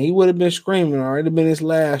 man, he would have been screaming, or it'd have been his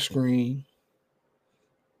last scream.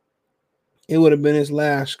 It would have been his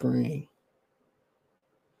last scream.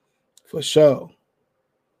 For sure.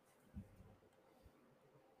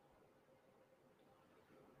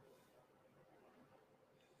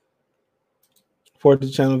 Fourth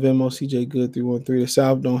to channel Venmo, CJ Good 313. The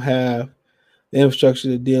South don't have the infrastructure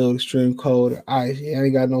to deal with extreme cold or ice. Yeah,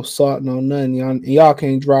 ain't got no salt, no nothing. Y'all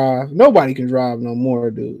can't drive. Nobody can drive no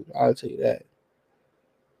more, dude. I'll tell you that.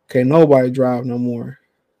 Can't nobody drive no more.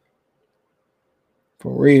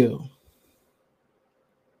 For real.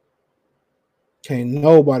 Can't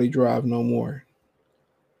nobody drive no more.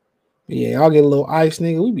 But yeah, y'all get a little ice,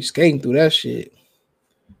 nigga. We be skating through that shit.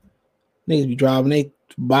 Niggas be driving they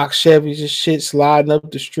box Chevys and shit, sliding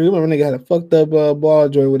up the street. I remember nigga had a fucked up ball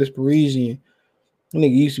joint with his Parisian.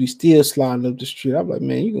 Nigga used to be still sliding up the street. I'm like,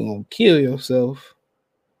 man, you gonna kill yourself.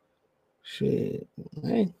 Shit,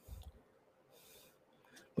 man.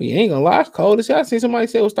 Well, you ain't gonna lie, it's cold as hell. I seen somebody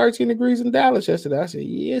say it was 13 degrees in Dallas yesterday. I said,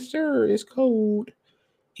 yes, sir, it's cold.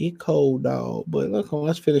 It's cold, dog. But look,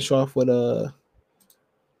 let's finish off with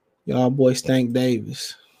y'all boy Stank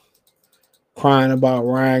Davis crying about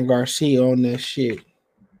Ryan Garcia on that shit.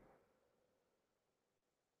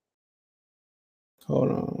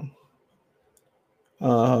 Hold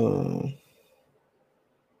on.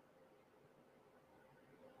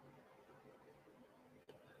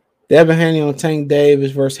 Devin Haney on Tank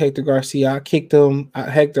Davis versus Hector Garcia. I kicked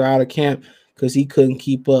Hector out of camp because he couldn't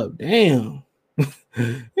keep up. Damn.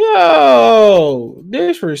 Yo,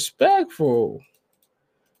 disrespectful.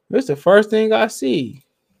 That's the first thing I see.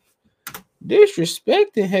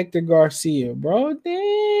 Disrespecting Hector Garcia, bro.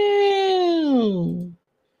 Damn.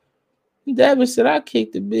 Devin said I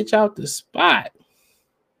kicked the bitch out the spot.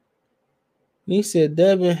 He said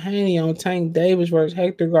Devin Haney on Tank Davis versus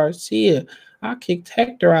Hector Garcia. I kicked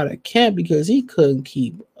Hector out of camp because he couldn't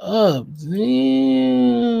keep up.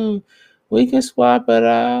 Damn. We can swap it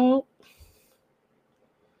out.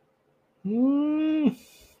 You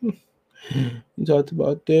talked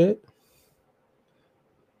about that.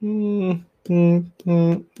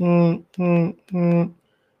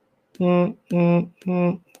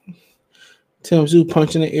 Tim Zoo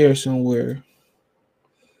punching the air somewhere.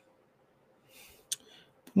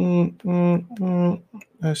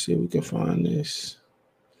 Let's see if we can find this.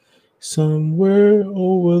 Somewhere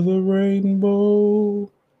over the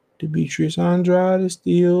rainbow, Demetrius Andrade is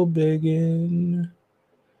still begging.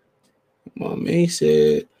 My man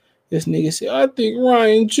said, this nigga said, I think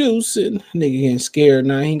Ryan juicing. Nigga getting scared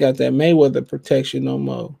now. He ain't got that Mayweather protection no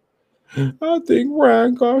more. I think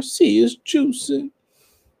Ryan Garcia is juicing.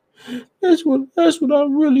 That's what I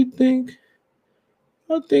really think.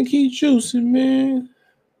 I think he juicing, man.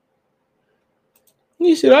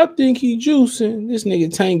 He said, I think he juicing. This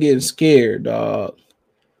nigga Tank getting scared, dog.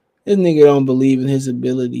 This nigga don't believe in his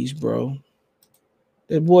abilities, bro.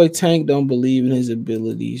 That boy Tank don't believe in his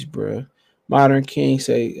abilities, bro. Modern King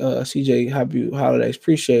say, CJ, happy holidays.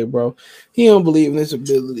 Appreciate it, bro. He don't believe in his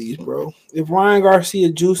abilities, bro. If Ryan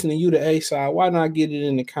Garcia juicing and you the A side, why not get it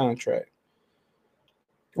in the contract?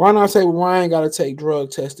 Why not say Ryan got to take drug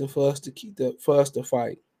testing for us to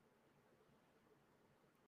fight?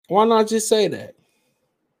 Why not just say that?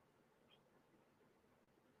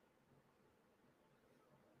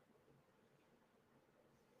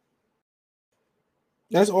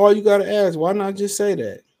 That's all you got to ask. Why not just say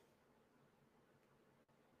that?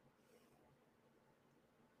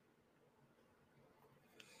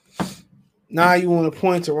 Now you want to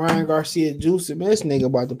point to Ryan Garcia juicing. Man, this nigga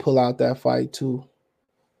about to pull out that fight too.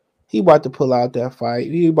 He about to pull out that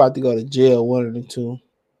fight. He about to go to jail, one of the two.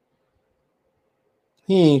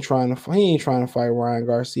 He ain't trying to fight Ryan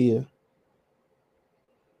Garcia.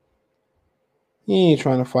 He ain't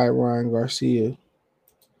trying to fight Ryan Garcia.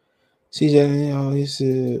 CJ, he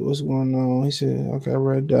said, what's going on? He said, okay, I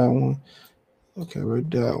read that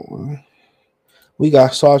one. We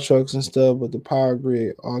got saw trucks and stuff, but the power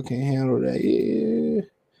grid all can't handle that. Yeah.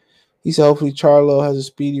 He said, hopefully Charlo has a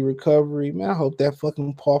speedy recovery. Man, I hope that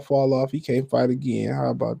fucking paw fall off. He can't fight again. How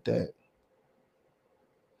about that?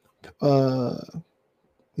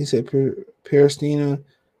 He said, Peristina,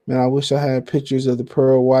 man, I wish I had pictures of the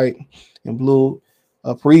pearl white and blue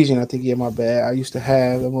Parisian. I think, yeah, my bad. I used to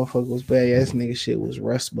have. That motherfucker was bad. Yeah, this nigga shit was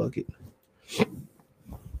rust bucket.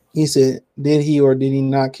 He said, did he or did he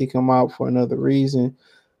not kick him out for another reason?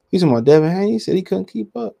 He's talking about Devin Haney. He said he couldn't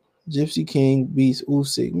keep up. Gypsy King beats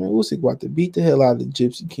Usyk. Man, Usyk about to beat the hell out of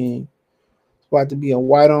Gypsy King. It's about to be a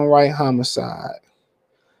white-on-white homicide.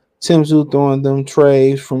 Tim Zoo throwing them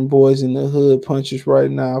trays from boys in the hood punches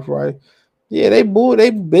right now, right? Yeah, they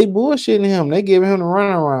bullshitting him. They giving him the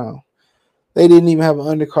runaround. They didn't even have an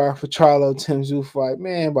undercard for Charlo Tim Zoo fight.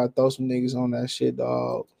 Man, about to throw some niggas on that shit,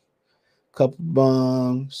 dog. Couple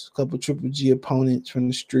bums, couple Triple G opponents from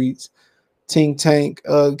the streets. Tank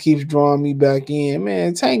keeps drawing me back in.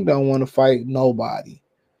 Man, Tank don't want to fight nobody.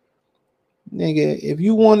 Nigga,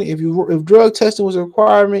 if drug testing was a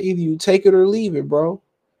requirement, either you take it or leave it, bro.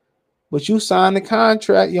 But you signed the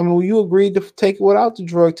contract. I mean, you agreed to take it without the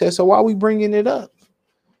drug test. So why are we bringing it up?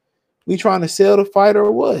 We trying to sell the fight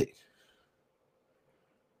or what?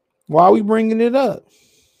 Why are we bringing it up?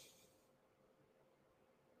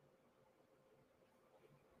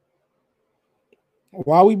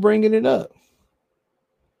 Why are we bringing it up?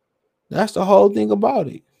 That's the whole thing about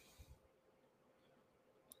it.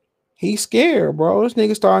 He's scared, bro. This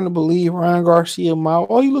nigga starting to believe Ryan Garcia mouth.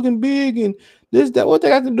 Oh, you looking big and this, that. What they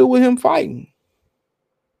got to do with him fighting?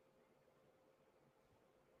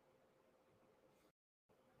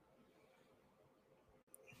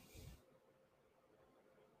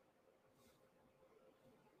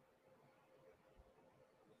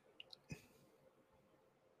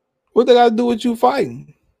 What they got to do with you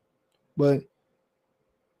fighting? But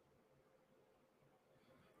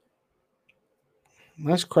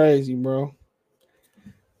that's crazy, bro.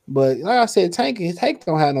 But like I said, Tank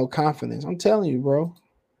don't have no confidence. I'm telling you, bro.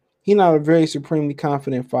 He not a very supremely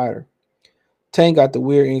confident fighter. Tank got the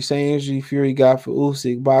weird, insane energy Fury got for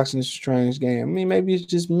Usyk. Boxing is a strange game. I mean, maybe it's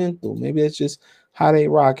just mental. Maybe it's just how they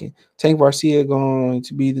rocking. Tank Garcia going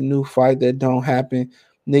to be the new fight that don't happen.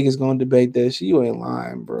 Niggas gonna debate that shit. You ain't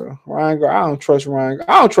lying, bro. I don't trust Ryan.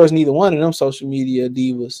 I don't trust neither one of them social media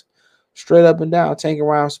divas. Straight up and down. Tank and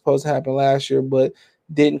Ryan was supposed to happen last year, but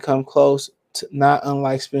didn't come close. Not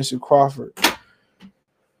unlike Spencer Crawford.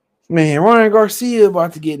 Man, Ryan Garcia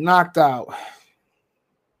about to get knocked out.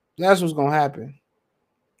 That's what's gonna happen.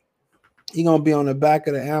 He gonna be on the back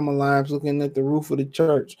of the ambulance looking at the roof of the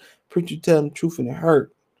church. Preacher telling the truth and it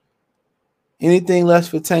hurt. Anything less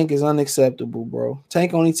for Tank is unacceptable, bro.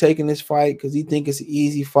 Tank only taking this fight because he think it's an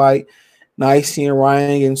easy fight. Now he's seeing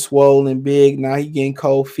Ryan getting swollen big. Now he getting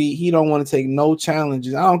cold feet. He don't want to take no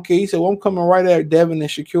challenges. I don't care. He said, well, I'm coming right at Devin and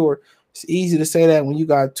Shakur. It's easy to say that when you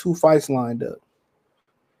got 2 fights lined up.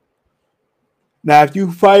 Now, if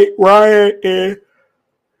you fight Ryan and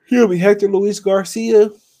he'll be Hector Luis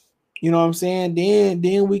Garcia, you know what I'm saying?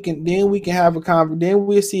 Then we can have a conversation. Then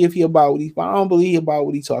we'll see if he about what he. I don't believe about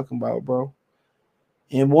what he talking about, bro.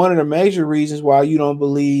 And one of the major reasons why you don't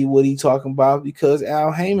believe what he talking about because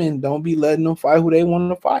Al Heyman don't be letting them fight who they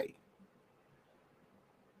want to fight.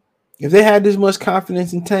 If they had this much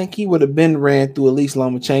confidence in Tank, he would have been ran through at least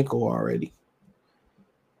Lomachenko already.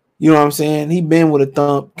 You know what I'm saying? He been with a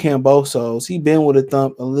thump Cambosos. He been with a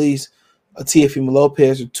thump at least a Teofimo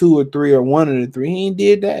Lopez or 2 or 3 or 1 of the 3. He ain't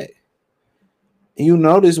did that. And you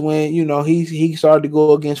notice when, he started to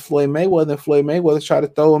go against Floyd Mayweather, and Floyd Mayweather tried to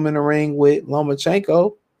throw him in the ring with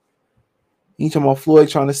Lomachenko. He talking about Floyd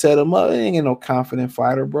trying to set him up. He ain't no confident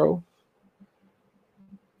fighter, bro.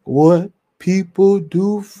 What people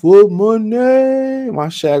do for money. My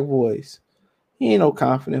Shaq voice. He ain't no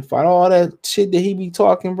confident fighter. All that shit that he be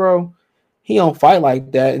talking, bro. He don't fight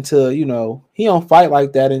like that until, he don't fight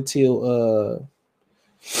like that until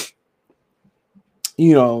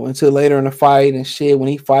until later in the fight and shit, when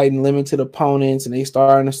he fighting limited opponents and they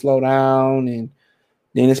starting to slow down and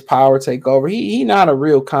then his power take over. He not a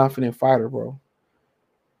real confident fighter, bro.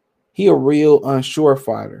 He a real unsure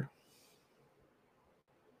fighter.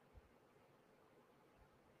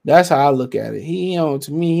 That's how I look at it.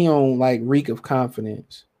 To me, he don't like reek of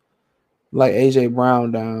confidence. Like AJ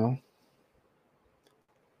Brown down.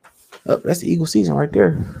 Oh, that's the Eagle season right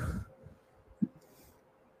there.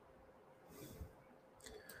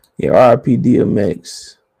 Yeah, RIP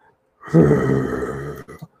DMX.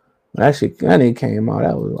 That nigga came out.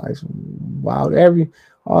 That was like some wild.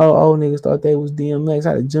 All old niggas thought they was DMX. I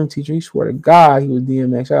had a gym teacher. He swore to God he was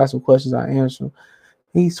DMX. I got some questions I answered him.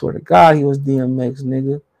 He swore to God he was DMX,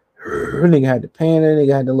 nigga. Nigga had the panda.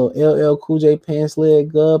 Nigga had the little LL Cool J pants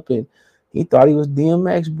leg up, and he thought he was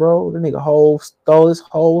DMX, bro. The nigga stole his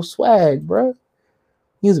whole swag, bro.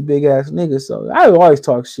 He was a big ass nigga, so I always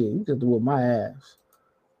talk shit. You just have to whoop my ass.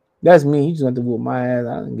 That's me. You just have to whoop my ass.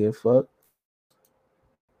 I don't give a fuck.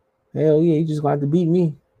 Hell yeah, you just gonna have to beat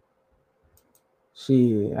me.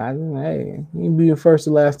 Shit, hey, you be the first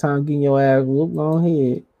to last time getting your ass whooped. Go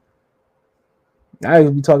ahead. I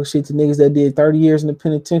used to be talking shit to niggas that did 30 years in the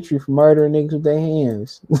penitentiary for murdering niggas with their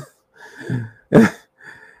hands.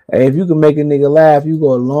 Hey, if you can make a nigga laugh, you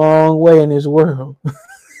go a long way in this world.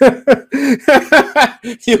 You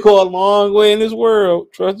go a long way in this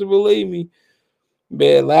world. Trust and believe me.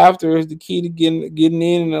 Bad laughter is the key to getting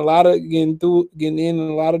in a lot of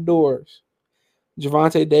doors.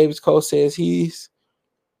 Gervonta Davis Cole says is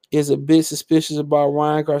a bit suspicious about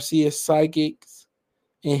Ryan Garcia's psychics,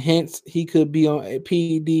 and hence he could be on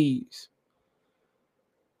PEDs.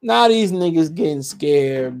 Now these niggas getting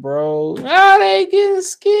scared, bro. Now they getting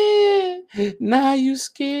scared. Now you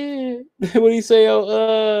scared. What he say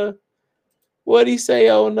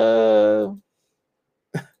on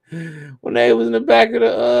when they was in the back of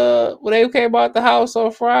the when they came out the house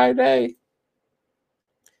on Friday?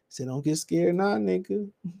 Said don't get scared now, nigga.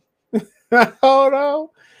 Hold on.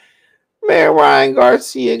 Man, Ryan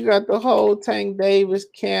Garcia got the whole Tank Davis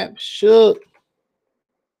camp shook.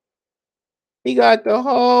 He got the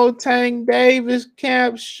whole Tank Davis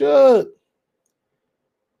camp shook.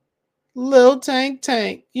 Little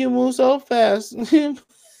tank, you move so fast. That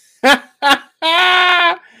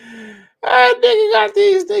nigga got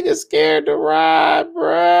these niggas scared to ride,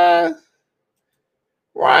 bruh.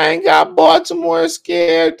 Ryan got Baltimore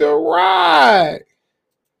scared to ride.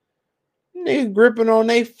 Niggas gripping on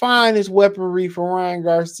their finest weaponry for Ryan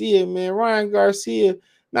Garcia, man. Ryan Garcia,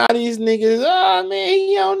 now these niggas, oh man,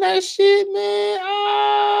 he on that shit, man.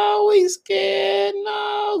 Oh, we scared,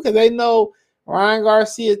 no. Because they know Ryan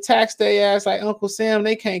Garcia taxed their ass like Uncle Sam.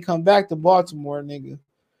 They can't come back to Baltimore, nigga.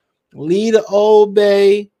 Leave the old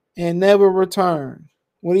bay and never return.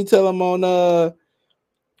 What he tell him on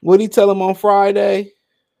Friday?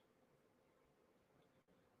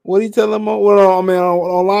 What he tell him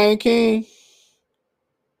on Lion King?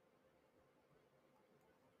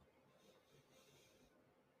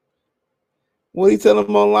 What he tell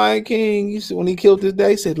him on Lion King? You see, when he killed his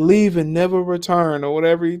dad, he said, "Leave and never return," or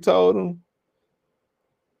whatever he told him.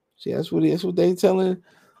 See, that's what they telling.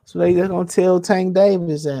 So they just gonna tell Tank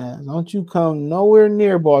Davis ass, "Don't you come nowhere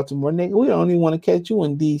near Baltimore, nigga. We don't even want to catch you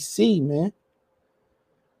in DC, man.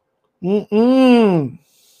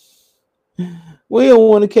 We don't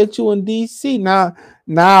want to catch you in DC."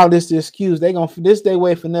 Now this the excuse. They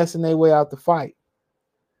way finessing their way out the fight.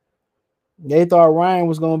 They thought Ryan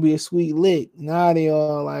was gonna be a sweet lick. Now they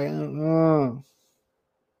all like,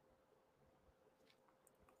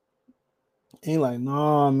 He like,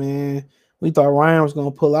 nah, man. We thought Ryan was gonna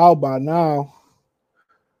pull out by now.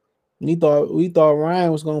 We thought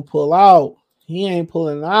Ryan was gonna pull out. He ain't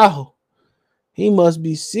pulling out. He must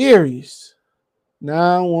be serious.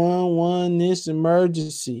 911, this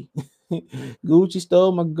emergency. Gucci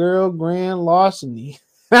stole my girl, grand larceny.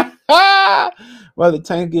 Whether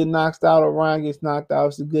Tank get knocked out or Ryan gets knocked out,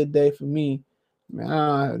 it's a good day for me.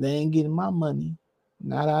 Man, they ain't getting my money.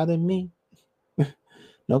 Not out of me.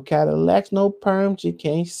 No Cadillacs, no perms you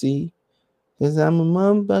can't see. Cause I'm a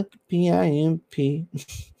motherfucking PIMP.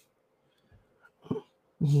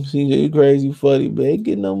 CJ crazy funny, but ain't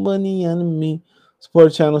get no money out of me.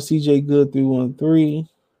 Sports Channel CJ Good 313.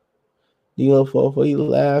 DL44, he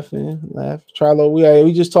laughing. Charlo,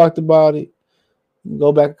 we just talked about it.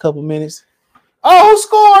 Go back a couple minutes. Oh,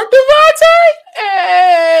 score! Devontae!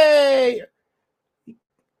 Hey!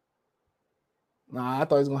 Nah, I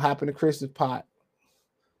thought it was gonna happen to Chris's pot.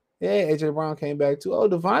 Yeah, AJ Brown came back too. Oh,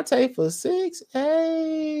 Devontae for 6.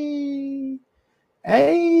 Hey.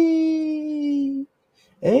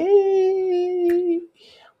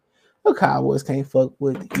 The Cowboys can't fuck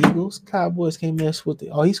with the Eagles. Cowboys can't mess with it.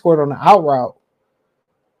 Oh, he scored on the out route.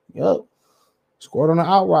 Yup. Scored on the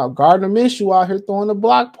out route. Gardner Minshew out here throwing the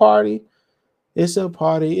block party. It's a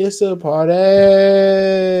party. It's a party.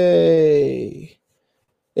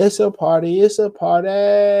 It's a party. It's a party.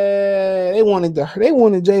 They wanted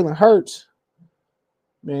Jalen Hurts.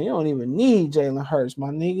 Man, you don't even need Jalen Hurts, my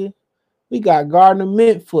nigga. We got Gardner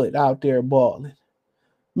Minshew out there balling.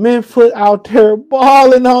 Minshew out there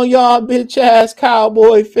balling on y'all bitch ass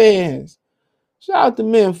Cowboy fans. Shout out to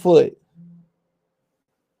Minshew.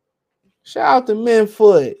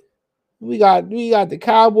 We got the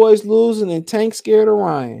Cowboys losing and Tank scared of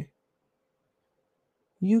Ryan.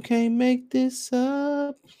 You can't make this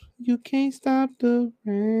up. You can't stop the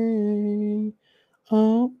rain.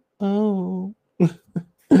 Oh.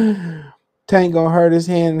 Tank gonna hurt his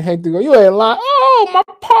hand and Hector go, you ain't lying. Oh, my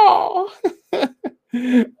paw.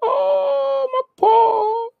 Oh, my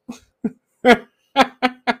paw.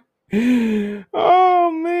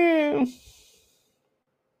 Oh, man.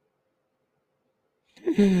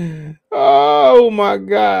 Oh, my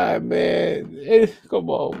God, man. Come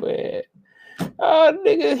on, man.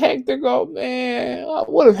 Nigga, Hector go, man.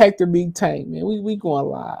 What if Hector beat Tank, man? We going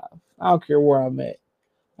live. I don't care where I'm at.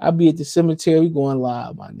 I'll be at the cemetery. We going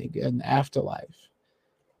live, my nigga, in the afterlife.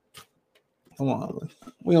 Come on.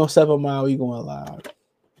 We on 7 Mile. We going live.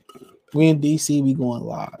 We in DC. We going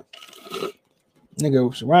live.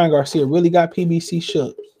 Nigga, Ryan Garcia really got PBC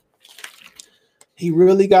shook. He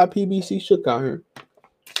really got PBC shook out here.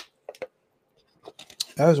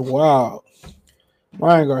 That's wild.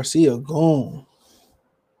 Ryan Garcia gone.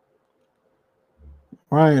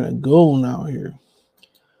 Ryan a goon out here.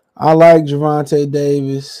 I like Gervonta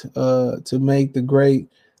Davis to make the great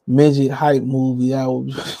midget hype movie. That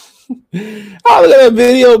would. I look at that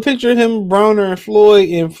video, picture him, Browner, and Floyd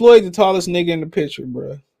the tallest nigga in the picture,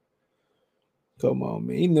 bro. Come on,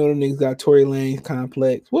 man. You know them niggas got Tory Lanez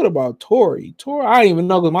complex. What about Tory? I didn't even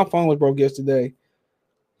know because my phone was broke yesterday.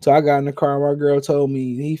 So I got in the car. My girl told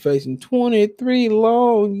me he facing 23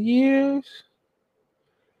 long years.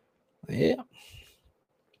 Yeah.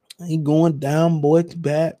 He going down, boy, to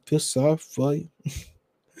bat. Feel sorry for you.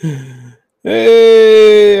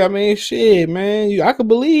 Hey, I mean, shit, man. I could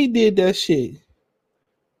believe he did that shit.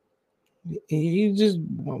 He just a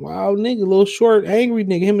wild nigga, little short, angry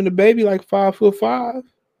nigga. Him and the baby like 5'5".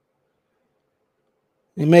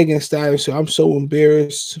 And Megan Thee Stallion, so I'm so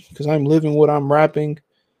embarrassed because I'm living what I'm rapping.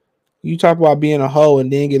 You talk about being a hoe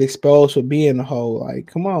and then get exposed for being a hoe. Like,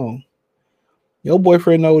 come on. Your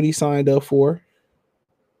boyfriend know what he signed up for.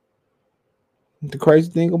 The crazy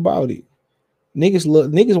thing about it.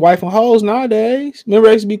 Niggas wife and hoes nowadays. Remember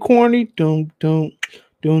I used to be corny? Don't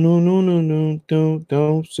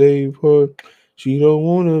save her. She don't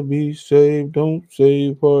wanna be saved. Don't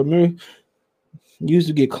save her. Remember, you used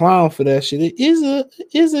to get clown for that shit.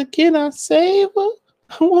 Is a can I save her?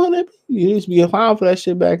 I wanna be. You used to be a clown for that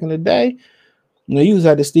shit back in the day. You know, you used to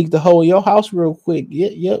have to sneak the hoe in your house real quick.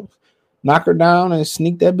 Yep. Knock her down and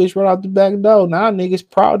sneak that bitch right out the back door. Now niggas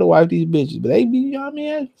proud to wife these bitches, but they be, you know what I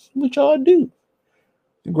mean? What y'all do?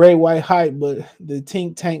 The Great White Hype, but the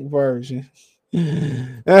Tink Tank version.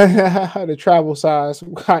 The travel size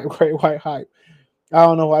Great White Hype. I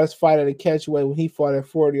don't know why this fight at a catchweight when he fought at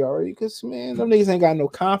 40 already. Because, man, them niggas ain't got no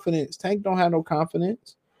confidence. Tank don't have no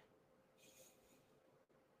confidence.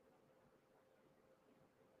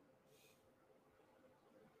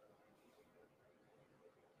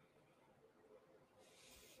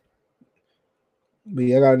 But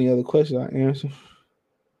yeah, I got any other questions I answer.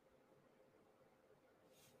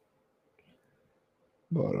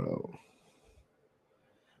 But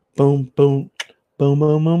boom, boom, boom,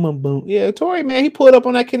 boom, boom, boom, boom. Yeah, Tory, man, he pulled up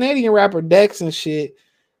on that Canadian rapper Dex and shit.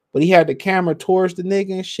 But he had the camera towards the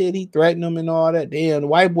nigga and shit. He threatened him and all that. Damn, the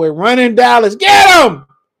white boy running Dallas. Get him!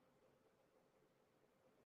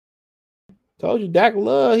 Told you, Dak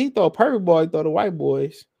Love. He throw perfect ball. He throw the white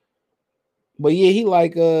boys. But yeah, he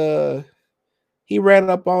like he ran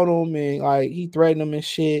up on him and like he threatened him and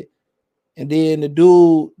shit. And then the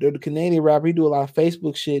dude, the Canadian rapper, he do a lot of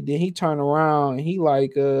Facebook shit. Then he turned around and he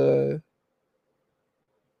like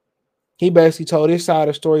he basically told his side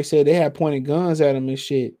of the story, said they had pointed guns at him and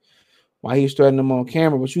shit while he was threatening them on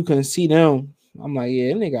camera, but you couldn't see them. I'm like,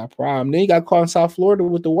 yeah, they got a problem. Then he got caught in South Florida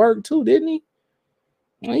with the work too, didn't he?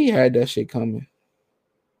 Well, he had that shit coming.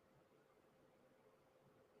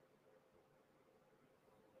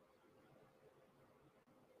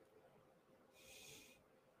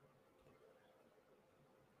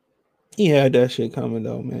 He had that shit coming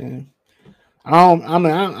though, man. I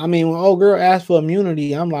mean, when old girl asked for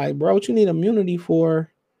immunity, I'm like, bro, what you need immunity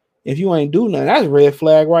for? If you ain't do nothing, that's a red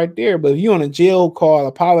flag right there. But if you on a jail call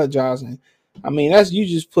apologizing, I mean, that's you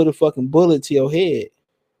just put a fucking bullet to your head.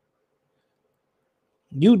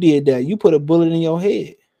 You did that. You put a bullet in your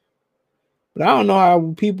head. But I don't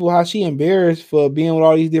know how she embarrassed for being with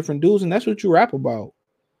all these different dudes, and that's what you rap about.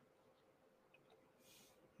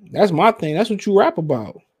 That's my thing. That's what you rap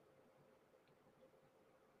about.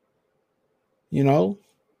 You know?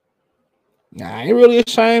 Nah, I ain't really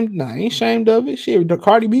ashamed. Nah, I ain't ashamed of it. Shit, the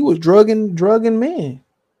Cardi B was drugging men.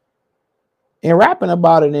 And rapping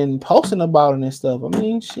about it and posting about it and stuff. I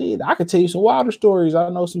mean, shit, I could tell you some wilder stories. I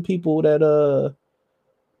know some people that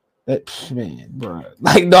man, bro.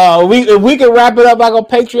 Like, dog, if we can wrap it up like a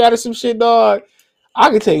Patreon or some shit, dog,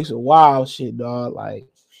 I could tell you some wild shit, dog. Like,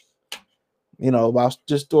 you know, about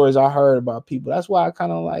just stories I heard about people. That's why I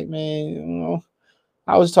kind of like, man, you know,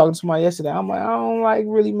 I was talking to somebody yesterday. I'm like, I don't like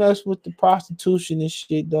really mess with the prostitution and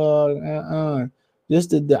shit, dog. Just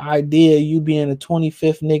the idea of you being the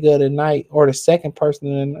 25th nigga of the night or the second person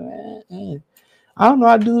in the night. I don't know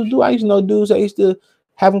how dudes do. I used to know dudes that used to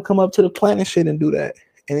have them come up to the plant and shit and do that.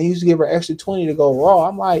 And they used to give her extra 20 to go raw.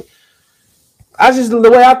 I'm like, the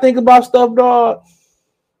way I think about stuff, dog.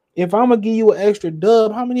 If I'm gonna give you an extra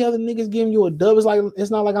dub, how many other niggas giving you a dub?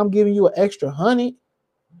 It's not like I'm giving you an extra 100.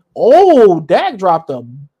 Oh, Dak dropped a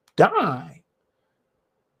dime.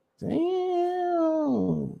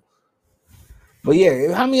 Damn. But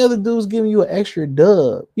yeah, how many other dudes giving you an extra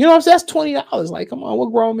dub? You know what I'm saying? That's $20. Like, come on,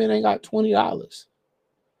 what grown man ain't got $20?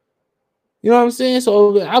 You know what I'm saying?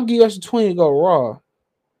 So I'll give you extra 20 to go raw.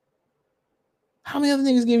 How many other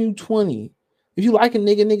niggas giving you 20? If you like a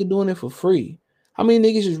nigga doing it for free. How many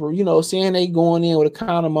niggas just, you know, saying they going in with a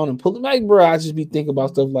condom on and pulling? Like, bro, I just be thinking about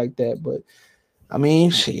stuff like that. But I mean,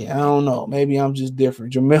 shit, I don't know. Maybe I'm just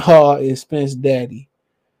different. Jermell is Spence daddy.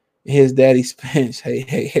 His daddy Spence. Hey.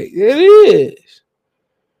 It is.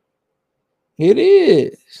 It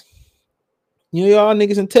is. You know, y'all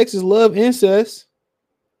niggas in Texas love incest.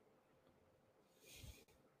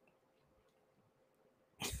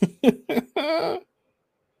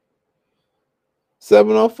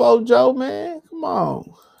 $704 Joe, man. Come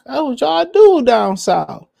on. That's what y'all do down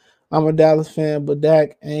south. I'm a Dallas fan, but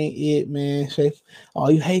Dak ain't it, man. Oh,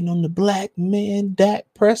 you hating on the black man, Dak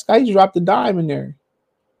Prescott? He dropped the dime in there.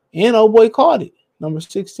 And old boy caught it. Number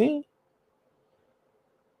 16.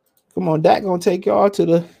 Come on, Dak gonna take y'all to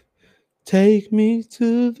the take me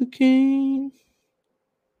to the king.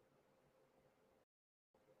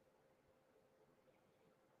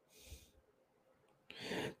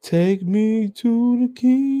 Take me to the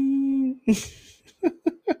king.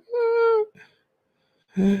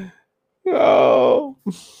 Yo.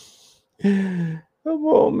 Come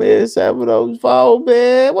on, man. 704,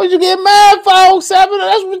 man. What you get mad for? 7?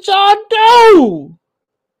 That's what y'all do.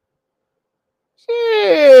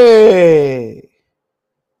 Shit.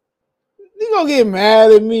 You gonna get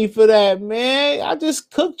mad at me for that, man. I just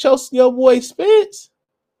cooked your boy Spence.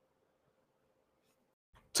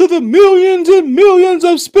 To the millions and millions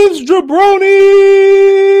of Spence jabronis.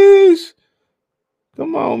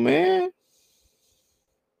 Come on, man.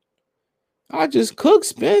 I just cooked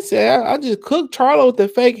Spence. I just cooked Charlo with the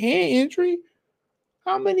fake hand injury.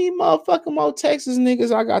 How many motherfucking more Texas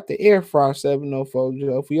niggas I got the air fry 704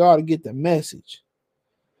 Joe for y'all to get the message?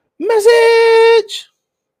 Message!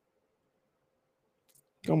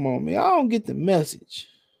 Come on, man. I don't get the message.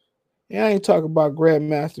 And I ain't talking about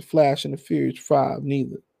Grandmaster Flash and the Furious 5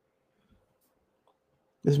 neither.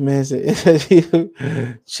 This man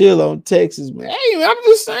said, chill on Texas, man. Hey, I'm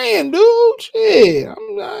just saying, dude. Shit.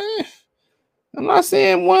 I'm not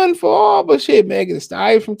saying one for all, but shit, Megan Thee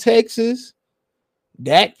Stallion from Texas.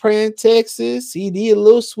 Dak playing Texas. CD a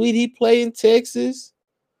little sweet. He play in Texas.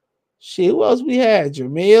 Shit, who else we had?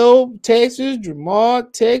 Jermell, Texas.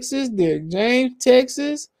 Jermell, Texas. Derek James,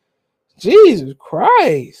 Texas. Jesus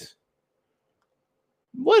Christ.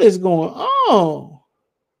 What is going on?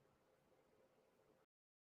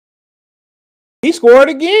 He scored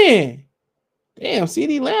again. Damn,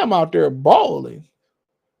 CD Lamb out there balling.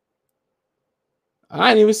 I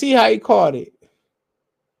didn't even see how he caught it.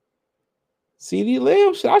 CD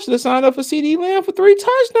Lamb, I should have signed up for CD Lamb for 3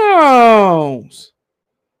 touchdowns.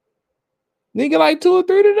 Nigga like 2 or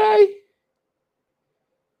 3 today.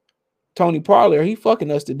 Tony Pollard, he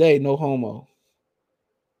fucking us today, no homo.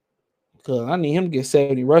 Because I need him to get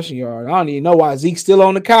 70 rushing yards. I don't even know why Zeke's still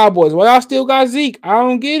on the Cowboys. Why y'all still got Zeke? I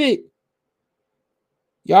don't get it.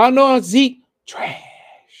 Y'all know Zeke trash.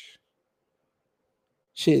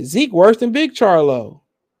 Shit, Zeke worse than Big Charlo.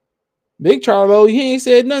 Big Charlo, he ain't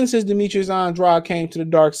said nothing since Demetrius Andrade came to the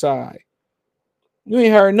dark side. You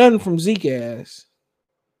ain't heard nothing from Zeke ass.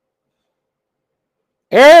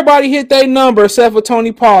 Everybody hit their number except for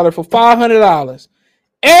Tony Pollard for $500.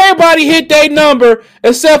 Everybody hit their number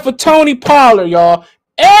except for Tony Pollard, y'all.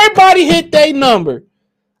 Everybody hit their number.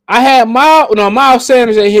 I had Miles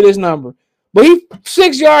Sanders ain't hit his number. But he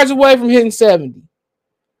 6 yards away from hitting 70.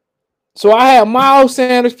 So I had Miles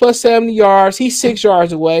Sanders plus 70 yards. He's 6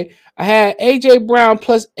 yards away. I had A.J. Brown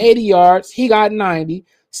plus 80 yards. He got 90.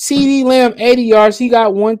 C.D. Lamb, 80 yards. He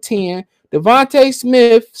got 110. Devontae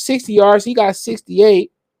Smith, 60 yards. He got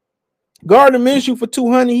 68. Gardner Minshew for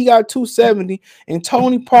 200. He got 270. And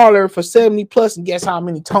Tony Pollard for 70 plus. And guess how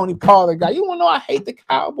many Tony Pollard got? You want to know I hate the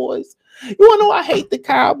Cowboys? You want to know I hate the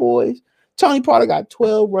Cowboys? Tony Pollard got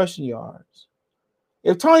 12 rushing yards.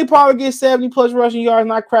 If Tony Pollard gets 70 plus rushing yards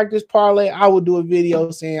and I crack this parlay, I will do a video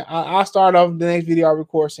saying, I'll start off the next video I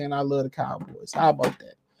record saying I love the Cowboys. How about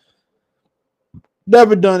that?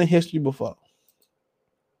 Never done in history before.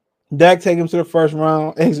 Dak take him to the first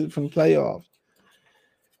round, exit from the playoffs.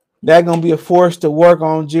 Dak going to be a force to work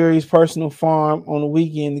on Jerry's personal farm on the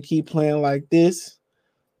weekend to keep playing like this.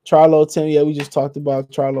 Charlo Tim, yeah, we just talked about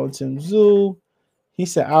Charlo Tim Zoo. He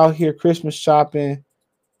said, out here Christmas shopping,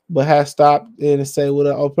 but has stopped in and say, what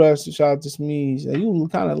up? Plus, shout out to Smeeze. You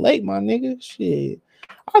kind of late, my nigga. Shit.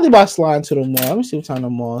 I think about sliding to the mall. Let me see what time the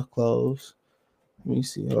mall closed. Let me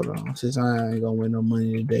see. Hold on. Since I ain't going to win no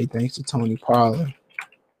money today, thanks to Tony Pollard.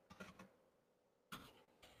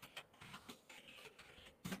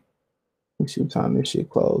 Let me see what time this shit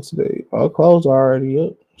closed today. Oh, closed already.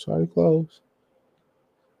 Yep. Sorry, closed.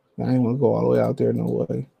 I ain't want to go all the way out there, no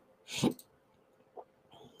way.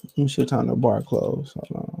 Let me see what time the bar closed.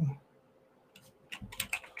 Hold on.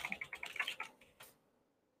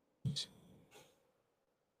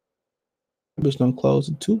 Bitch don't close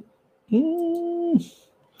at 2.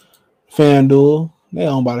 FanDuel. They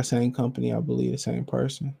owned by the same company, I believe, the same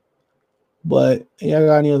person. But y'all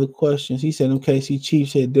got any other questions? He said them KC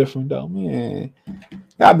Chiefs hit different though. Man,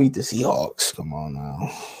 y'all beat the Seahawks. Come on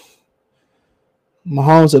now.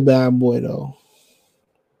 Mahomes a bad boy though.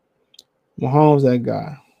 Mahomes that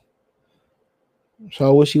guy. So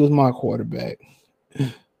I wish he was my quarterback.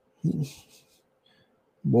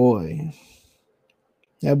 Boy.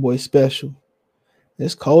 That boy special.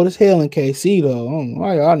 It's cold as hell in KC though. I don't know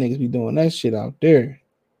why y'all niggas be doing that shit out there.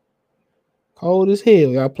 Cold as hell.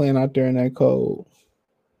 Y'all playing out there in that cold.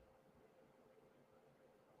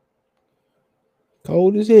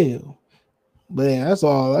 Cold as hell. But yeah, that's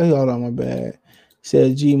all. I hold on my bad.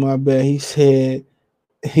 Said G, my bad. He said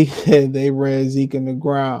they read Zeke in the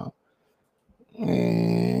ground.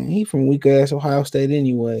 And he from weak ass Ohio State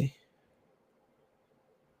anyway.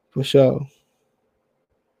 For sure.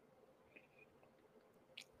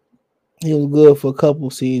 He was good for a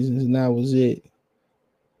couple seasons, and that was it.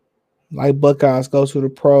 Like Buckeyes, go to the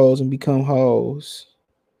pros and become hoes.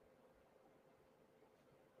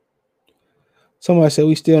 Somebody said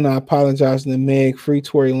we still not apologizing to Meg, free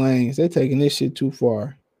Tory Lanez. They taking this shit too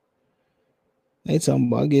far. They talking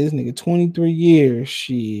about get this nigga 23 years.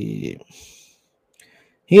 Shit.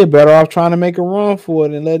 He better off trying to make a run for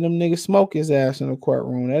it and letting them niggas smoke his ass in the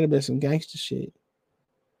courtroom. That'd have been some gangster shit.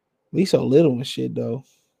 We so little and shit though.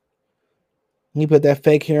 He put that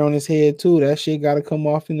fake hair on his head too. That shit got to come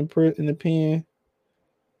off in the pen.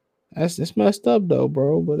 That's messed up though,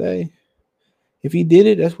 bro. But hey, if he did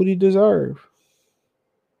it, that's what he deserved.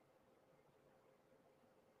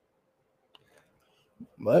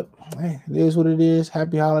 But hey, it is what it is.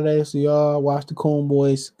 Happy holidays to y'all. Watch the Coon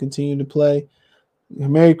Boys continue to play.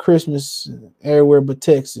 Merry Christmas everywhere but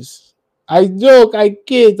Texas. I joke, I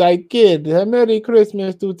kid. Merry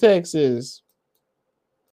Christmas to Texas.